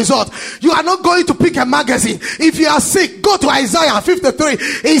 you have results. You are not going to pick a magazine. If you are sick, go to Isaiah 53.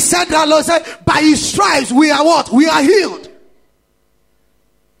 He said that, Lord said, by his stripes we are what? We are healed.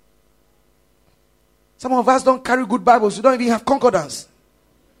 Some of us don't carry good Bibles. You don't even have concordance.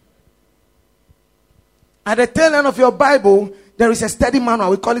 At the tail end of your Bible, there is a study manual.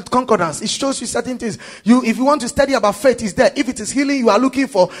 We call it concordance. It shows you certain things. If you want to study about faith, it's there. If it is healing you are looking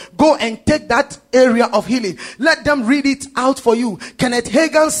for, go and take that area of healing. Let them read it out for you. Kenneth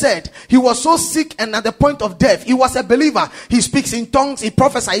Hagin said he was so sick and at the point of death. He was a believer. He speaks in tongues. He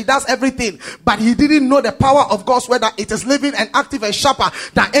prophesies. He does everything. But he didn't know the power of God's word, that it is living and active and sharper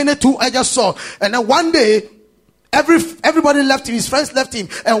than any two-edged sword. And then one day, everybody left him, his friends left him,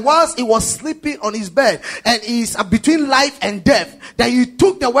 and whilst he was sleeping on his bed and he's between life and death, then he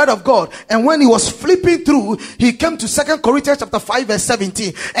took the word of God, and when he was flipping through, he came to 2 Corinthians chapter 5 verse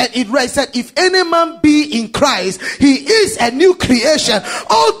 17, and it read, said, if any man be in Christ, he is a new creation.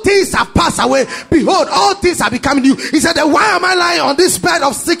 All things have passed away, behold, all things are becoming new. He said, why am I lying on this bed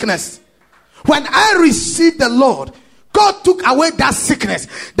of sickness? When I received the Lord, God took away that sickness,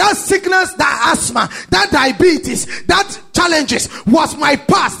 that asthma, that diabetes, that challenges was my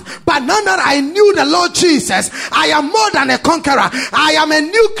past. But now that I knew the Lord Jesus, I am more than a conqueror. I am a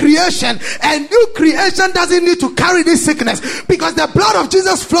new creation. And new creation doesn't need to carry this sickness, because the blood of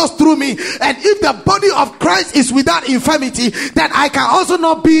Jesus flows through me. And if the body of Christ is without infirmity, then I can also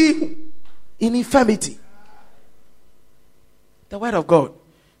not be in infirmity. The word of God,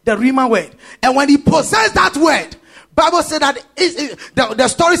 the Rhema word. And when he possessed that word, Bible said that the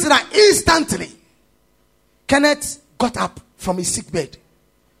story said that instantly Kenneth got up from his sick bed,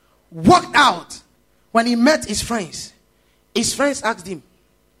 walked out. When he met his friends asked him,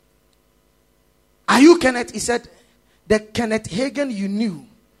 "Are you Kenneth?" He said, "The Kenneth Hagin you knew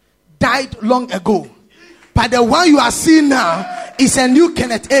died long ago, but the one you are seeing now is a new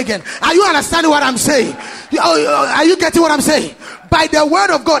Kenneth Hagin." Are you understanding what I'm saying? Are you getting what I'm saying? By the word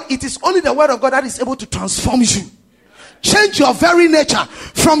of God, it is only the word of God that is able to transform you, change your very nature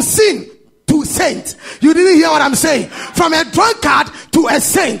from sin to saint. You didn't hear what I'm saying? From a drunkard to a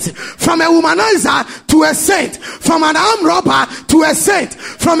saint, from a womanizer to a saint, from an armed robber to a saint,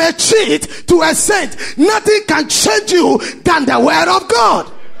 from a cheat to a saint. Nothing can change you than the word of God.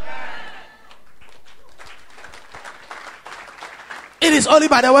 It is only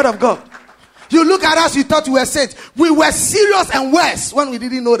by the word of God. You look at us, you thought we were saints. We were serious and worse when we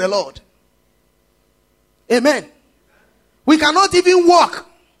didn't know the Lord. Amen. We cannot even walk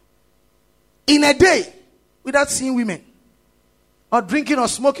in a day without seeing women, or drinking, or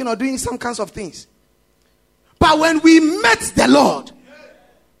smoking, or doing some kinds of things. But when we met the Lord,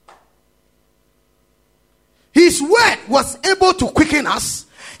 his word was able to quicken us.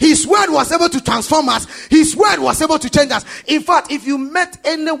 His word was able to transform us. His word was able to change us. In fact, if you met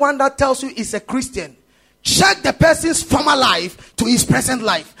anyone that tells you he's a Christian, check the person's former life to his present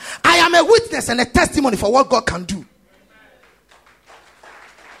life. I am a witness and a testimony for what God can do.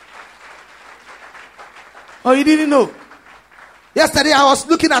 Oh, you didn't know? Yesterday I was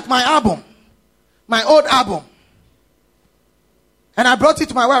looking at my album, my old album. And I brought it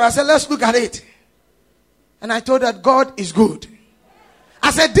to my wife. I said, "Let's look at it." And I told her, God is good. I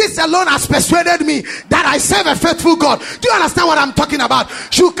said, this alone has persuaded me that I serve a faithful God. Do you understand what I'm talking about?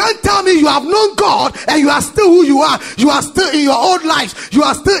 You can't tell me you have known God and you are still who you are. You are still in your old life. You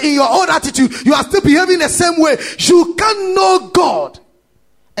are still in your old attitude. You are still behaving the same way. You can't know God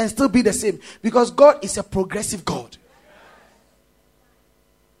and still be the same, because God is a progressive God.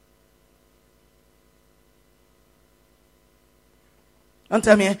 Don't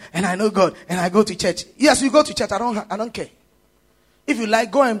tell me, and I know God and I go to church. Yes, you go to church. I don't care. If you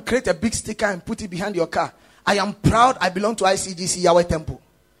like, go and create a big sticker and put it behind your car. I am proud I belong to ICGC Yahweh Temple.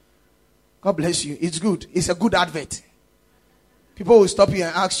 God bless you. It's good. It's a good advert. People will stop you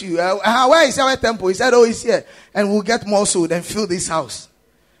and ask you, where is Yahweh Temple? He said, oh, it's here. And we'll get more so than fill this house.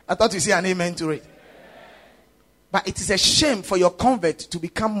 I thought you say an amen to it. But it is a shame for your convert to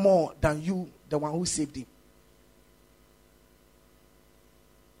become more than you, the one who saved him.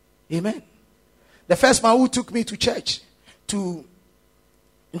 Amen. The first man who took me to church, to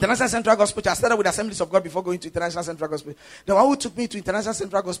International Central Gospel Church. I started with Assemblies of God before going to International Central Gospel. The one who took me to International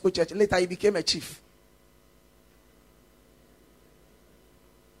Central Gospel Church, later he became a chief.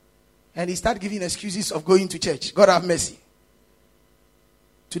 And he started giving excuses of going to church. God have mercy.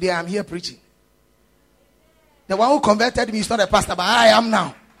 Today I'm here preaching. The one who converted me is not a pastor, but I am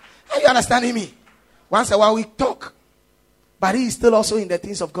now. Are you understanding me? Once a while we talk. But he is still also in the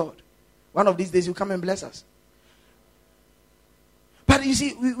things of God. One of these days he'll come and bless us. But you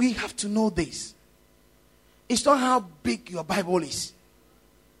see, we have to know this. It's not how big your Bible is.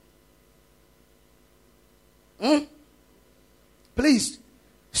 Please,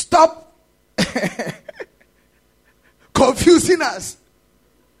 stop confusing us.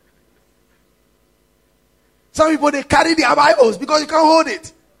 Some people, they carry their Bibles because you can't hold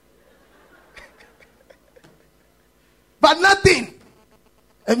it. But nothing.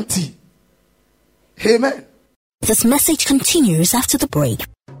 Empty. Amen. This message continues after the break.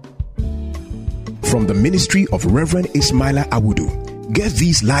 From the ministry of Reverend Ismaila Awudu, get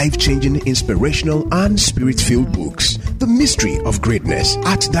these life-changing, inspirational, and spirit-filled books. The Mystery of Greatness,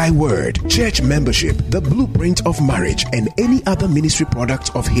 At Thy Word, Church Membership, The Blueprint of Marriage, and any other ministry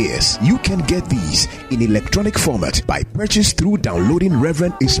product of his. You can get these in electronic format by purchase through downloading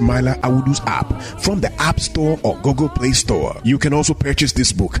Reverend Ismaila Awudu's app from the App Store or Google Play Store. You can also purchase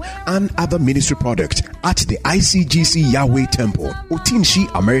this book and other ministry product at the ICGC Yahweh Temple, Otinshi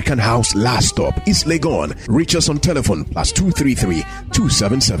American House, Last Stop, East Legon. Reach us on telephone +233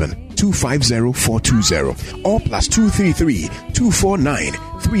 277 250-420 or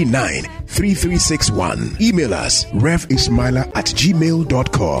 +233-249-393361. Email us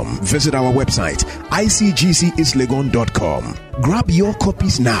revismaila@gmail.com. Visit our website icgcislegon.com. Grab your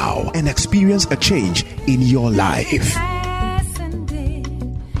copies now and experience a change in your life.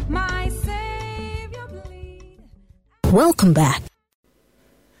 Welcome back.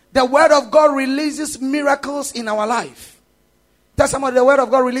 The word of God releases miracles in our life. Tell somebody, the word of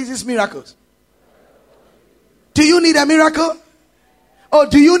God releases miracles. Do you need a miracle? Oh,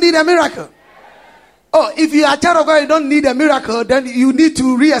 do you need a miracle? Oh, if you are a child of God, you don't need a miracle, then you need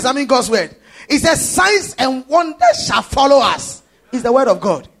to re-examine God's word. It says, signs and wonders shall follow us. It's the word of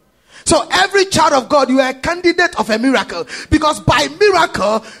God. So every child of God, you are a candidate of a miracle. Because by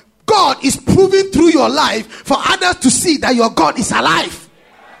miracle, God is proving through your life for others to see that your God is alive.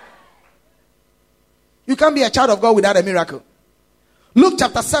 You can't be a child of God without a miracle. Luke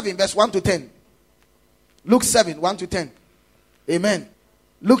chapter 7, verse 1 to 10. Luke 7, 1 to 10. Amen.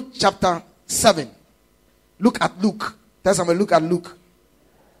 Luke chapter 7. Look at Luke. Tell somebody, look at Luke.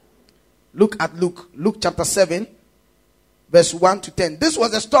 Look at Luke. Luke chapter 7, verse 1 to 10. This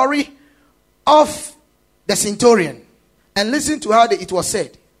was the story of the centurion. And listen to how it was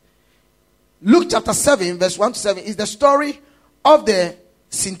said. Luke chapter 7, verse 1 to 7 is the story of the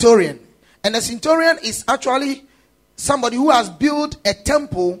centurion. And the centurion is actually somebody who has built a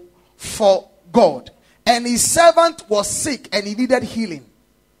temple for God. And his servant was sick and he needed healing.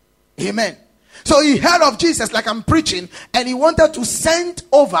 Amen. So he heard of Jesus, like I'm preaching, and he wanted to send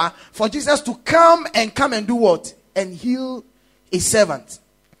over for Jesus to come and do what? And heal his servant.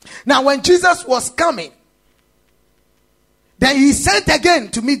 Now when Jesus was coming, then he sent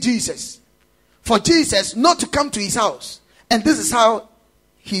again to meet Jesus. For Jesus not to come to his house. And this is how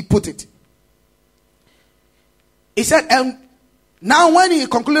he put it. He said, and now when he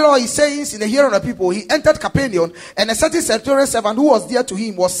concluded all his sayings in the hearing of the people, he entered Capernaum, and a certain centurion servant who was dear to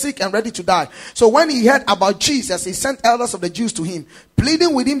him was sick and ready to die. So when he heard about Jesus, he sent elders of the Jews to him,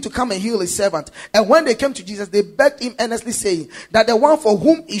 pleading with him to come and heal his servant. And when they came to Jesus, they begged him earnestly, saying that the one for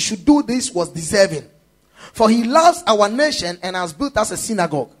whom he should do this was deserving. For he loves our nation and has built us a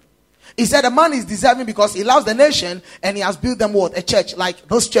synagogue. He said the man is deserving because he loves the nation and he has built them what? A church. Like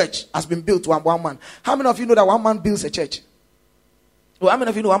this church has been built to one man. How many of you know that one man builds a church? Well, how many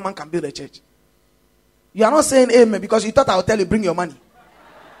of you know one man can build a church? You are not saying amen because you thought I would tell you bring your money.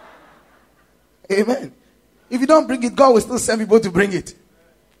 Amen. If you don't bring it, God will still send people to bring it.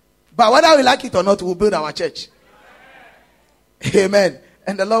 But whether we like it or not, we'll build our church. Amen.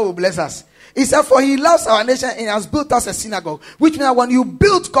 And the Lord will bless us. He said, for he loves our nation and has built us a synagogue. Which means when you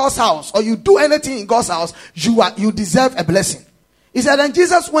build God's house or you do anything in God's house, you deserve a blessing. He said, and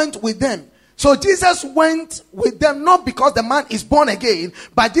Jesus went with them. So Jesus went with them not because the man is born again,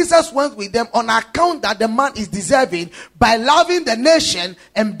 but Jesus went with them on account that the man is deserving by loving the nation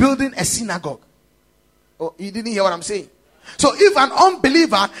and building a synagogue. Oh, you didn't hear what I'm saying? So if an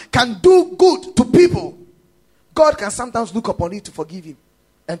unbeliever can do good to people, God can sometimes look upon it to forgive him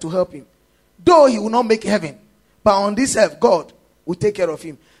and to help him. Though he will not make heaven, but on this earth, God will take care of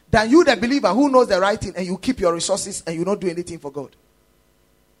him. Than you, the believer, who knows the right thing, and you keep your resources and you don't do anything for God.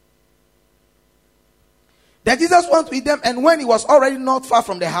 Then Jesus went with them, and when he was already not far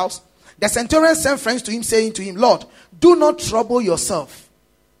from the house, the centurion sent friends to him, saying to him, Lord, do not trouble yourself,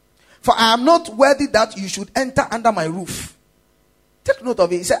 for I am not worthy that you should enter under my roof. Take note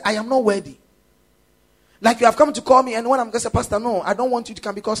of it. He said, I am not worthy. Like you have come to call me, and when I'm going to say, Pastor, no, I don't want you to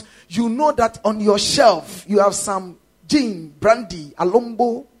come because you know that on your shelf you have some gin, brandy,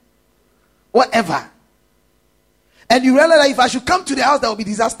 alombo, whatever. And you realize that if I should come to the house, there will be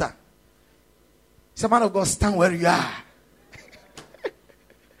disaster. Say, man of God, stand where you are.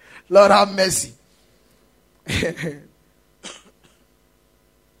 Lord have mercy.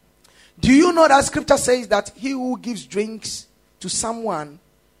 Do you know that scripture says that he who gives drinks to someone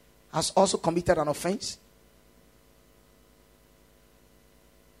has also committed an offense?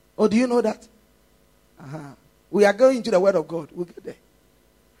 Oh, do you know that? We are going into the word of God. We'll get there.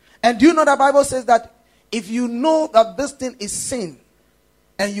 And do you know the Bible says that if you know that this thing is sin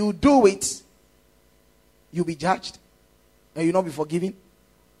and you do it, you'll be judged and you'll not be forgiven?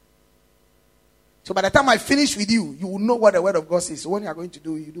 So by the time I finish with you, you will know what the word of God says. So when you are going to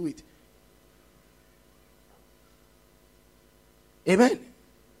do it, you do it. Amen.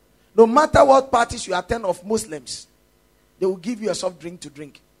 No matter what parties you attend of Muslims, they will give you a soft drink to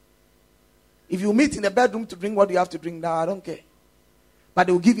drink. If you meet in the bedroom to drink, what do you have to drink? Now, I don't care. But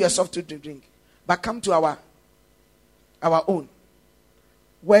they will give you a soft drink to drink. But come to our own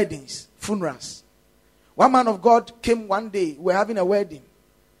weddings, funerals. One man of God came one day. We were having a wedding.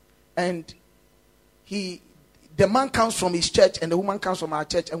 And the man comes from his church and the woman comes from our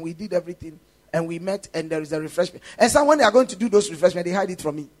church, and we did everything and we met, and there is a refreshment. And so when they are going to do those refreshments, they hide it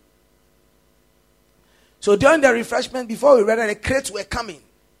from me. So during the refreshment, before we read it, the crates were coming,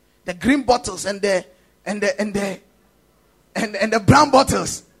 the green bottles and the brown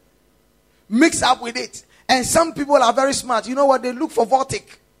bottles mix up with it. And some people are very smart. You know what? They look for Vortic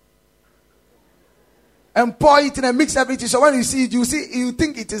and pour it in and mix everything. So when you see it, you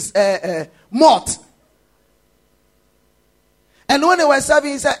think it is malt. And when they were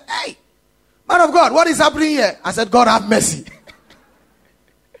serving, he said, "Hey, man of God, what is happening here?" I said, "God have mercy."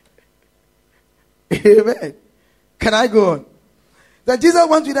 Amen. Can I go on? Then Jesus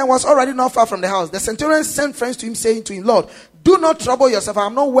went with them, was already not far from the house. The centurion sent friends to him, saying to him, "Lord, do not trouble yourself. I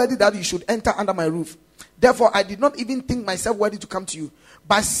am not worthy that you should enter under my roof. Therefore, I did not even think myself worthy to come to you.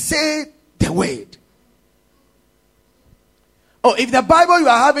 But say the word." Oh, if the Bible you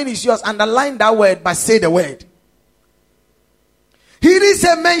are having is yours, underline that word, but say the word. He didn't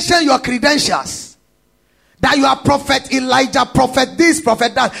say mention your credentials. That you are prophet Elijah, prophet this,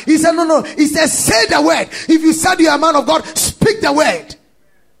 prophet that. He said, no. He said, say the word. If you said you are a man of God, speak the word.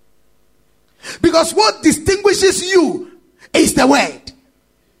 Because what distinguishes you is the word.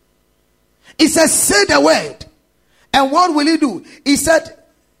 He says, say the word. And what will he do? He said,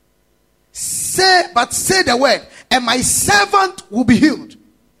 say the word, and my servant will be healed.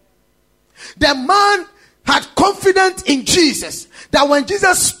 The man had confidence in Jesus that when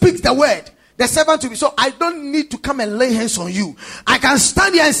Jesus speaks the word, the servant will be. So I don't need to come and lay hands on you. I can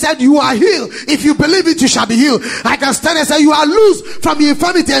stand here and say, you are healed. If you believe it, you shall be healed. I can stand and say, you are loose from the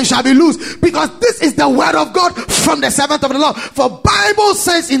infirmity and shall be loose. Because this is the word of God from the servant of the Lord. For Bible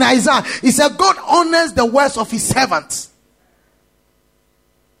says in Isaiah, it said, God honors the words of his servants.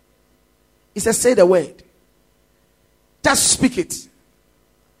 He says, say the word. Just speak it.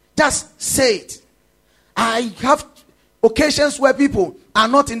 Just say it. I have occasions where people are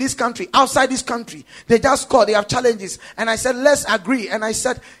not in this country, outside this country. They just call, they have challenges. And I said, let's agree. And I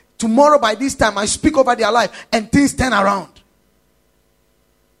said, tomorrow by this time, I speak over their life and things turn around.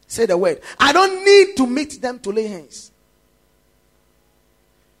 Say the word. I don't need to meet them to lay hands.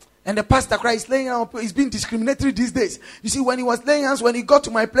 And the pastor Christ laying hands, he's being discriminatory these days. You see, when he was laying hands, when he got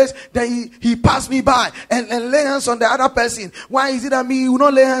to my place, then he passed me by and lay hands on the other person. Why is it that me, you will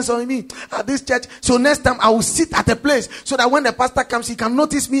not lay hands on me at this church? So next time I will sit at a place so that when the pastor comes, he can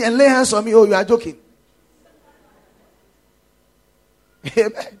notice me and lay hands on me. Oh, you are joking.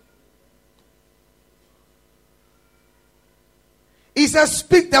 Amen. He says,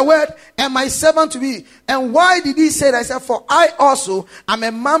 speak the word and my servant to be. And why did he say that? I said, for I also am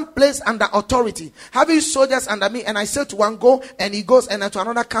a man placed under authority, having soldiers under me. And I said to one, go, and he goes, and to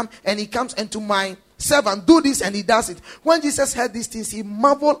another, come, and he comes, and to my servant, do this, and he does it. When Jesus heard these things, he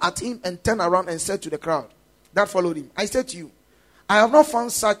marveled at him and turned around and said to the crowd that followed him, I said to you, I have not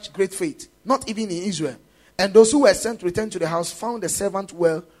found such great faith, not even in Israel. And those who were sent to return to the house found the servant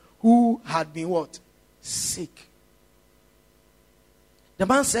well, who had been what? Sick. The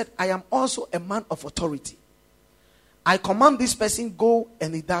man said, I am also a man of authority. I command this person, go,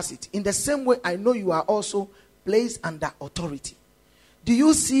 and he does it. In the same way, I know you are also placed under authority. Do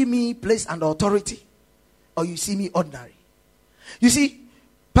you see me placed under authority? Or you see me ordinary? You see,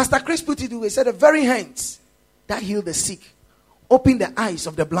 Pastor Chris put it away. He said, the very hands that heal the sick, open the eyes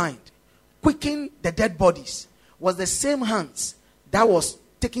of the blind, quicken the dead bodies, was the same hands that was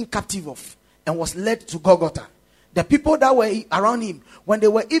taken captive of and was led to Golgotha. The people that were around him, when they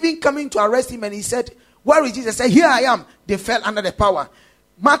were even coming to arrest him, and he said, where is Jesus? He said, here I am. They fell under the power.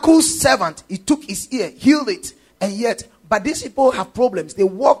 Marco's servant, he took his ear, healed it, and yet, but these people have problems. They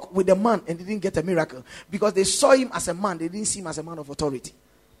walk with the man and they didn't get a miracle because they saw him as a man. They didn't see him as a man of authority.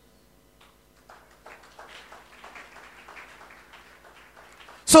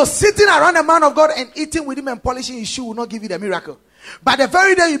 So sitting around a man of God and eating with him and polishing his shoe will not give you the miracle. But the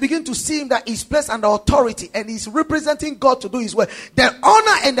very day you begin to see him that he's placed under authority and he's representing God to do his work, the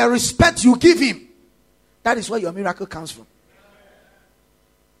honor and the respect you give him, that is where your miracle comes from.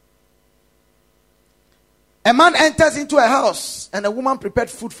 A man enters into a house and a woman prepared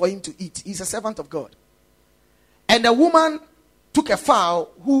food for him to eat. He's a servant of God. And the woman took a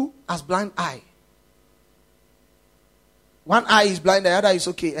fowl who has blind eye. One eye is blind, the other is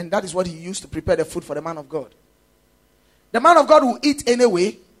okay. And that is what he used to prepare the food for the man of God. The man of God will eat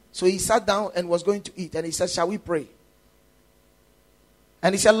anyway. So he sat down and was going to eat. And he said, shall we pray?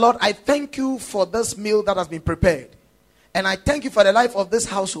 And he said, Lord, I thank you for this meal that has been prepared. And I thank you for the life of this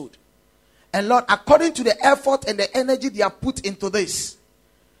household. And Lord, according to the effort and the energy they have put into this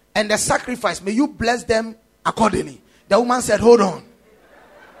and the sacrifice, may you bless them accordingly. The woman said, hold on.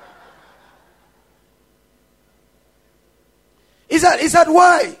 He said,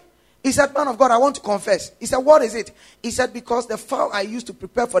 why? He said, man of God, I want to confess. He said, what is it? He said, because the fowl I used to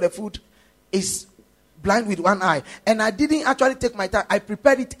prepare for the food is blind with one eye. And I didn't actually take my time. I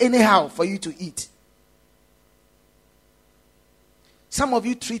prepared it anyhow for you to eat. Some of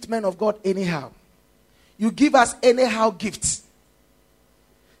you treat men of God anyhow. You give us anyhow gifts.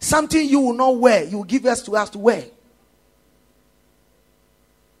 Something you will not wear, you will give us to wear.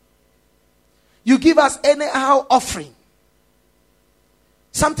 You give us anyhow offering.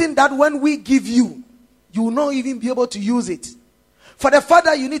 Something that when we give you, you will not even be able to use it. For the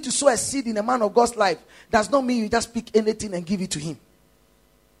father, you need to sow a seed in a man of God's life. Does not mean you just pick anything and give it to him.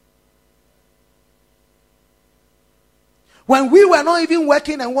 When we were not even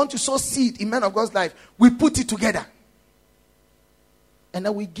working and want to sow seed in man of God's life, we put it together. And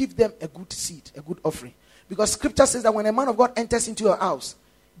then we give them a good seed, a good offering. Because scripture says that when a man of God enters into your house,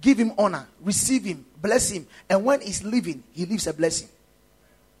 give him honor, receive him, bless him. And when he's leaving, he leaves a blessing.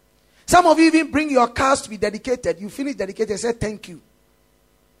 Some of you even bring your cars to be dedicated. You finish dedicated, say thank you.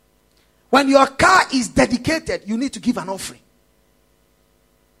 When your car is dedicated, you need to give an offering.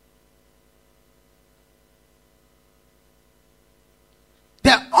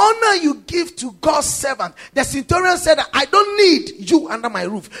 The honor you give to God's servant. The centurion said, I don't need you under my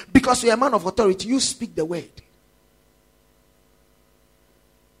roof because you're a man of authority. You speak the word.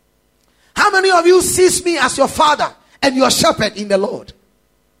 How many of you sees me as your father and your shepherd in the Lord?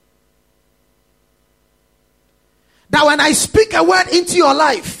 That when I speak a word into your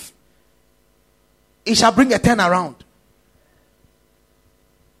life, it shall bring a turnaround.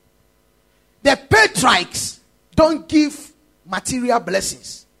 The patriarchs don't give material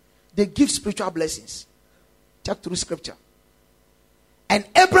blessings. They give spiritual blessings. Check through scripture. And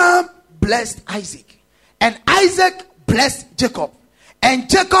Abraham blessed Isaac. And Isaac blessed Jacob. And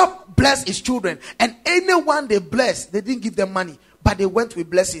Jacob blessed his children. And anyone they blessed, they didn't give them money. But they went with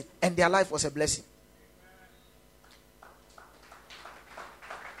blessing. And their life was a blessing.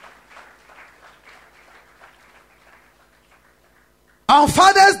 On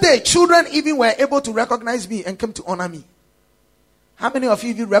Father's Day, children even were able to recognize me and come to honor me. How many of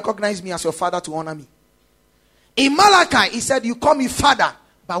you recognize me as your father to honor me? In Malachi, he said, you call me father,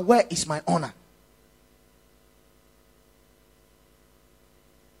 but where is my honor?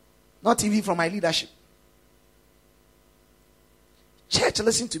 Not even from my leadership. Church,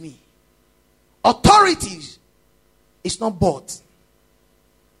 listen to me. Authority is not bought.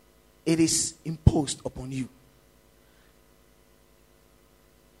 It is imposed upon you.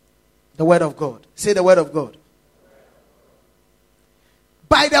 The word of God. Say the word of God.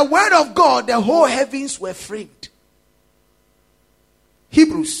 By the word of God, the whole heavens were framed.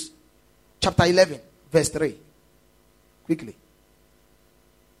 Hebrews chapter 11, verse 3. Quickly.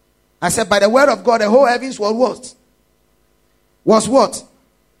 I said, by the word of God, the whole heavens was what? Was what?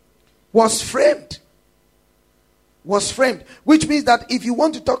 Was framed. Was framed. Which means that if you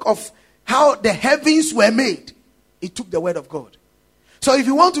want to talk of how the heavens were made, it took the word of God. So if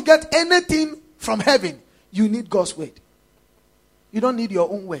you want to get anything from heaven, you need God's word. You don't need your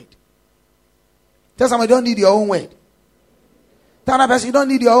own word. Tell somebody you don't need your own word. Tell another person you don't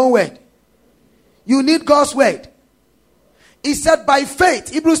need your own word. You need God's word. He said by faith,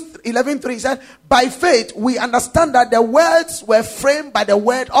 Hebrews 11:3 said, by faith we understand that the words were framed by the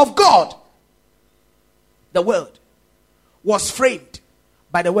word of God. The word was framed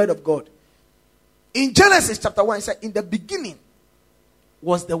by the word of God. In Genesis chapter 1, it said, in the beginning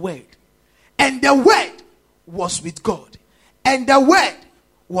was the word. And the word was with God. And the word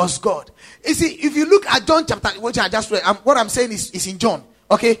was God. You see, if you look at John chapter, which I just read, what I'm saying is in John.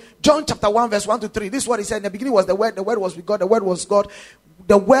 Okay, John chapter 1 verse 1 to 3. This is what he said. In the beginning was the word was with God, the word was God.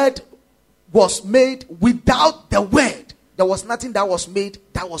 The word was made. Without the word, there was nothing that was made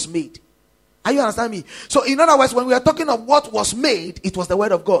that was made. Are you understanding me? So in other words, when we are talking of what was made, it was the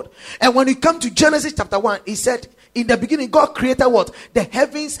word of God. And when you come to Genesis chapter 1, he said, in the beginning, God created what? The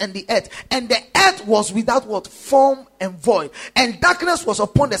heavens and the earth. And the earth was without what? Form and void. And darkness was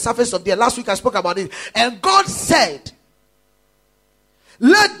upon the surface of the earth. Last week I spoke about it. And God said,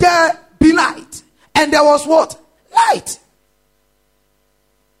 let there be light. And there was what? Light.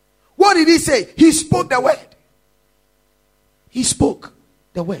 What did he say? He spoke the word. He spoke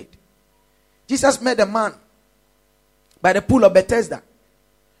the word. Jesus met a man by the pool of Bethesda,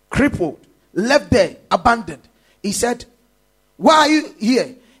 crippled, left there, abandoned. He said, why are you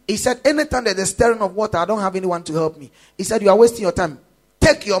here? He said, anytime there's a stirring of water, I don't have anyone to help me. He said, you are wasting your time.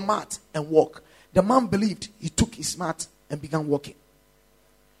 Take your mat and walk. The man believed. He took his mat and began walking.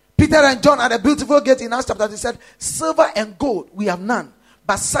 Peter and John at a beautiful gate in Acts chapter 2 said, silver and gold we have none,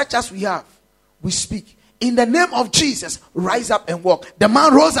 but such as we have, we speak. in the name of Jesus, rise up and walk. The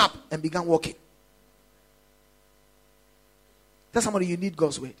man rose up and began walking. Tell somebody you need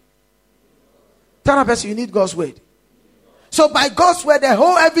God's word. Tell a person you need God's word. So by God's word, the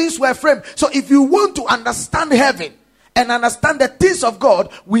whole heavens were framed. So if you want to understand heaven and understand the things of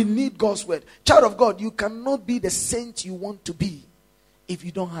God, we need God's word. Child of God, you cannot be the saint you want to be if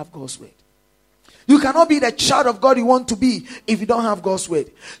you don't have God's word. You cannot be the child of God you want to be if you don't have God's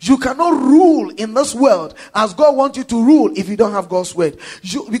word. You cannot rule in this world as God wants you to rule if you don't have God's word.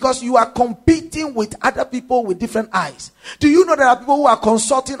 Because you are competing with other people with different eyes. Do you know there are people who are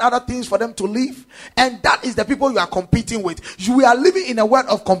consulting other things for them to live? And that is the people you are competing with. You are living in a world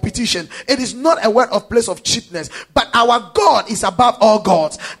of competition. It is not a world of place of cheapness. But our God is above all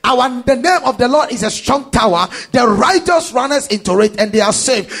gods. The name of the Lord is a strong tower. The righteous runners into it and they are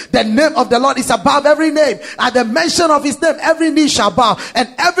saved. The name of the Lord is above every name. At the mention of his name, every knee shall bow and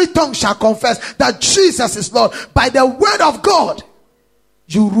every tongue shall confess that Jesus is Lord. By the word of God,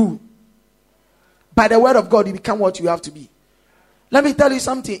 you rule. By the word of God, you become what you have to be. Let me tell you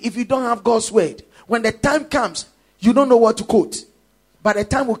something. If you don't have God's word, when the time comes, you don't know what to quote. But the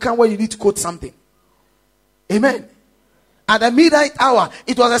time will come where you need to quote something. Amen. At the midnight hour,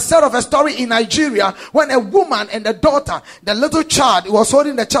 it was a set of a story in Nigeria when a woman and a daughter, the little child, was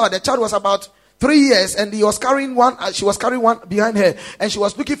holding the child. The child was about 3 years and he was carrying one. She was carrying one behind her and she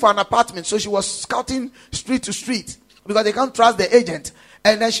was looking for an apartment. So she was scouting street to street because they can't trust the agent.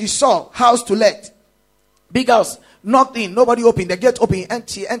 And then she saw house to let. Big house, knocked in, nobody opened, the gate opened, and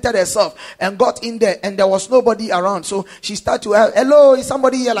she entered herself and got in there, and there was nobody around. So she started to, hello, is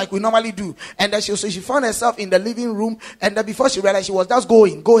somebody here, like we normally do? And then she found herself in the living room, and then before she realized, she was just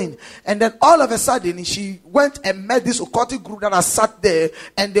going. And then all of a sudden, she went and met this occultic group that had sat there,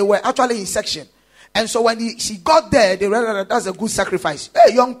 and they were actually in section. And so when she got there, they realized that that's a good sacrifice.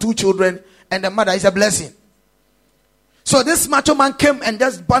 Hey, young 2 children, and the mother is a blessing. So this macho man came and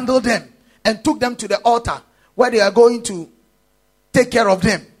just bundled them and took them to the altar where they are going to take care of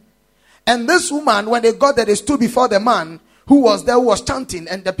them. And this woman, when they got there, they stood before the man who was there, who was chanting,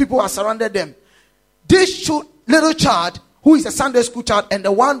 and the people who surrounded them. This little child, who is a Sunday school child, and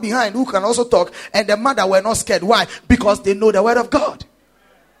the one behind who can also talk, and the mother were not scared. Why? Because they know the word of God.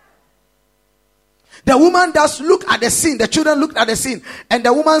 The woman does look at the scene. The children looked at the scene, and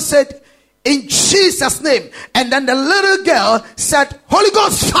the woman said, in Jesus' name. And then the little girl said, Holy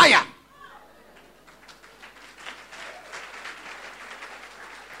Ghost fire.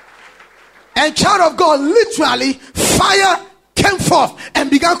 And child of God, literally, fire came forth and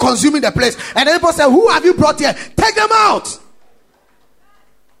began consuming the place. And the people said, who have you brought here? Take them out.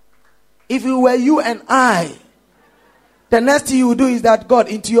 If it were you and I, the next thing you will do is that, God,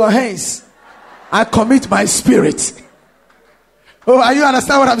 into your hands, I commit my spirit. Oh, are you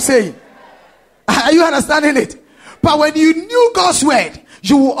understand what I'm saying? Are you understanding it? But when you knew God's word,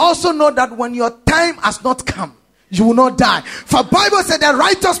 you will also know that when your time has not come, you will not die. For Bible said the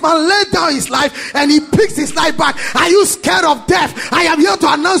righteous man laid down his life and he picks his life back. Are you scared of death? I am here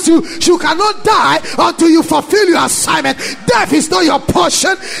to announce you cannot die until you fulfill your assignment. Death is not your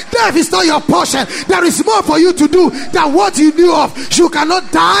portion. Death is not your portion. There is more for you to do than what you knew of. You cannot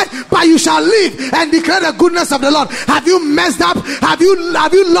die, but you shall live and declare the goodness of the Lord. Have you messed up? Have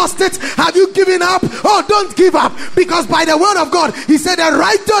you lost it? Have you given up? Oh, don't give up, because by the word of God, he said the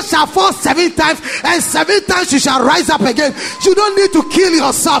righteous shall fall 7 times and 7 times you shall rise up again. You don't need to kill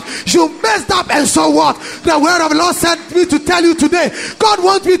yourself. You messed up, and so what? The word of the Lord sent me to tell you today. God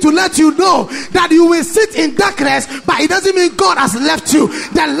wants me to let you know that you will sit in darkness, but it doesn't mean God has left you.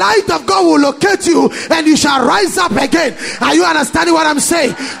 The light of God will locate you and you shall rise up again. Are you understanding what I'm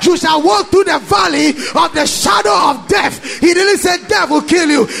saying? You shall walk through the valley of the shadow of death. He didn't say death will kill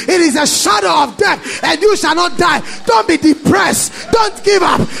you. It is a shadow of death, and you shall not die. Don't be depressed. Don't give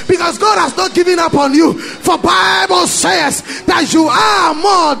up, because God has not given up on you. For Bible says that you are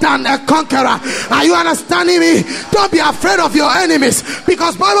more than a conqueror. Are you understanding me? Don't be afraid of your enemies,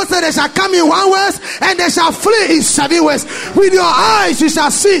 because Bible says they shall come in 1 way and they shall flee in 7 ways. With your eyes you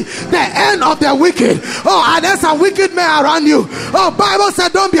shall see the end of the wicked. Oh, and there's a wicked man around you. Oh, Bible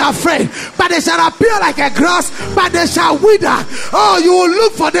said don't be afraid, but they shall appear like a grass, but they shall wither. Oh, you will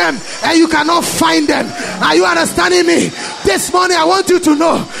look for them and you cannot find them. Are you understanding me? This morning I want you to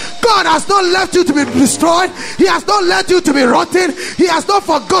know God has not left you to be destroyed. He has not left you to be rotten. He has not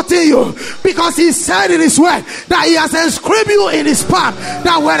forgotten you, because he said in his word that he has inscribed you in his path,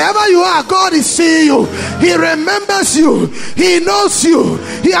 that wherever you are, God is seeing you. He remembers you. He knows you.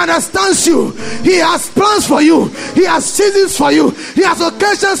 He understands you. He has plans for you. He has seasons for you. He has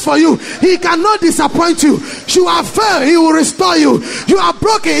occasions for you. He cannot disappoint you. You are failed, he will restore you. You are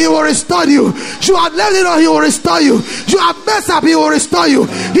broken, he will restore you. You are left it all, he will restore you. You are messed up, he will restore you.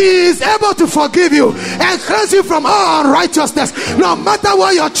 He is able to forgive you and cleanse you from all unrighteousness. No matter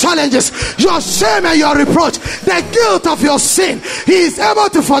what your challenges, your shame and your reproach, the guilt of your sin, he is able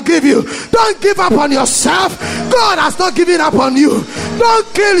to forgive you. Don't give up on yourself. God has not given up on you.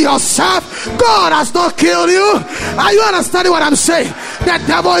 Don't kill yourself. God has not killed you. Are you understanding what I'm saying? The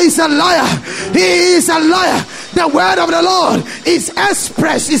devil is a liar. He is a liar. The word of the Lord is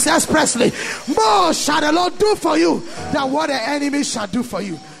expressly. More shall the Lord do for you than what the enemy shall do for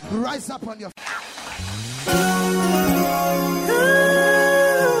you. Rise up on your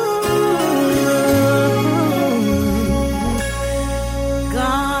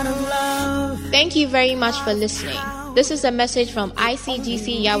God of love. Thank you very much for listening. This is a message from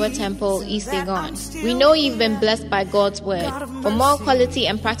ICGC Yahweh Temple, East Legon. We know you've been blessed by God's word. For more quality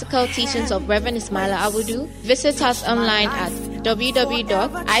and practical teachings of Reverend Ismaila Awudu, visit us online at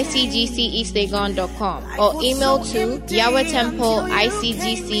www.icgceastlegon.com or email to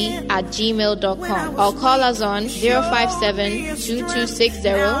yahwehtemple@icgc@gmail.com or call us on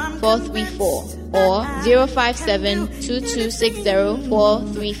 057-2260-434 or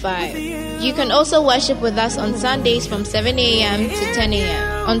 057-2260-435. You can also worship with us on Sundays from 7 a.m. to 10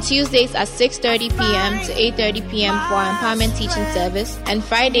 a.m., on Tuesdays at 6:30 p.m. to 8:30 p.m. for our empowerment teaching service, and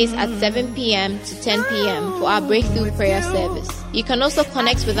Fridays at 7 p.m. to 10 p.m. for our breakthrough prayer service. You can also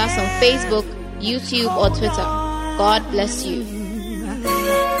connect with us on Facebook, YouTube, or Twitter. God bless you.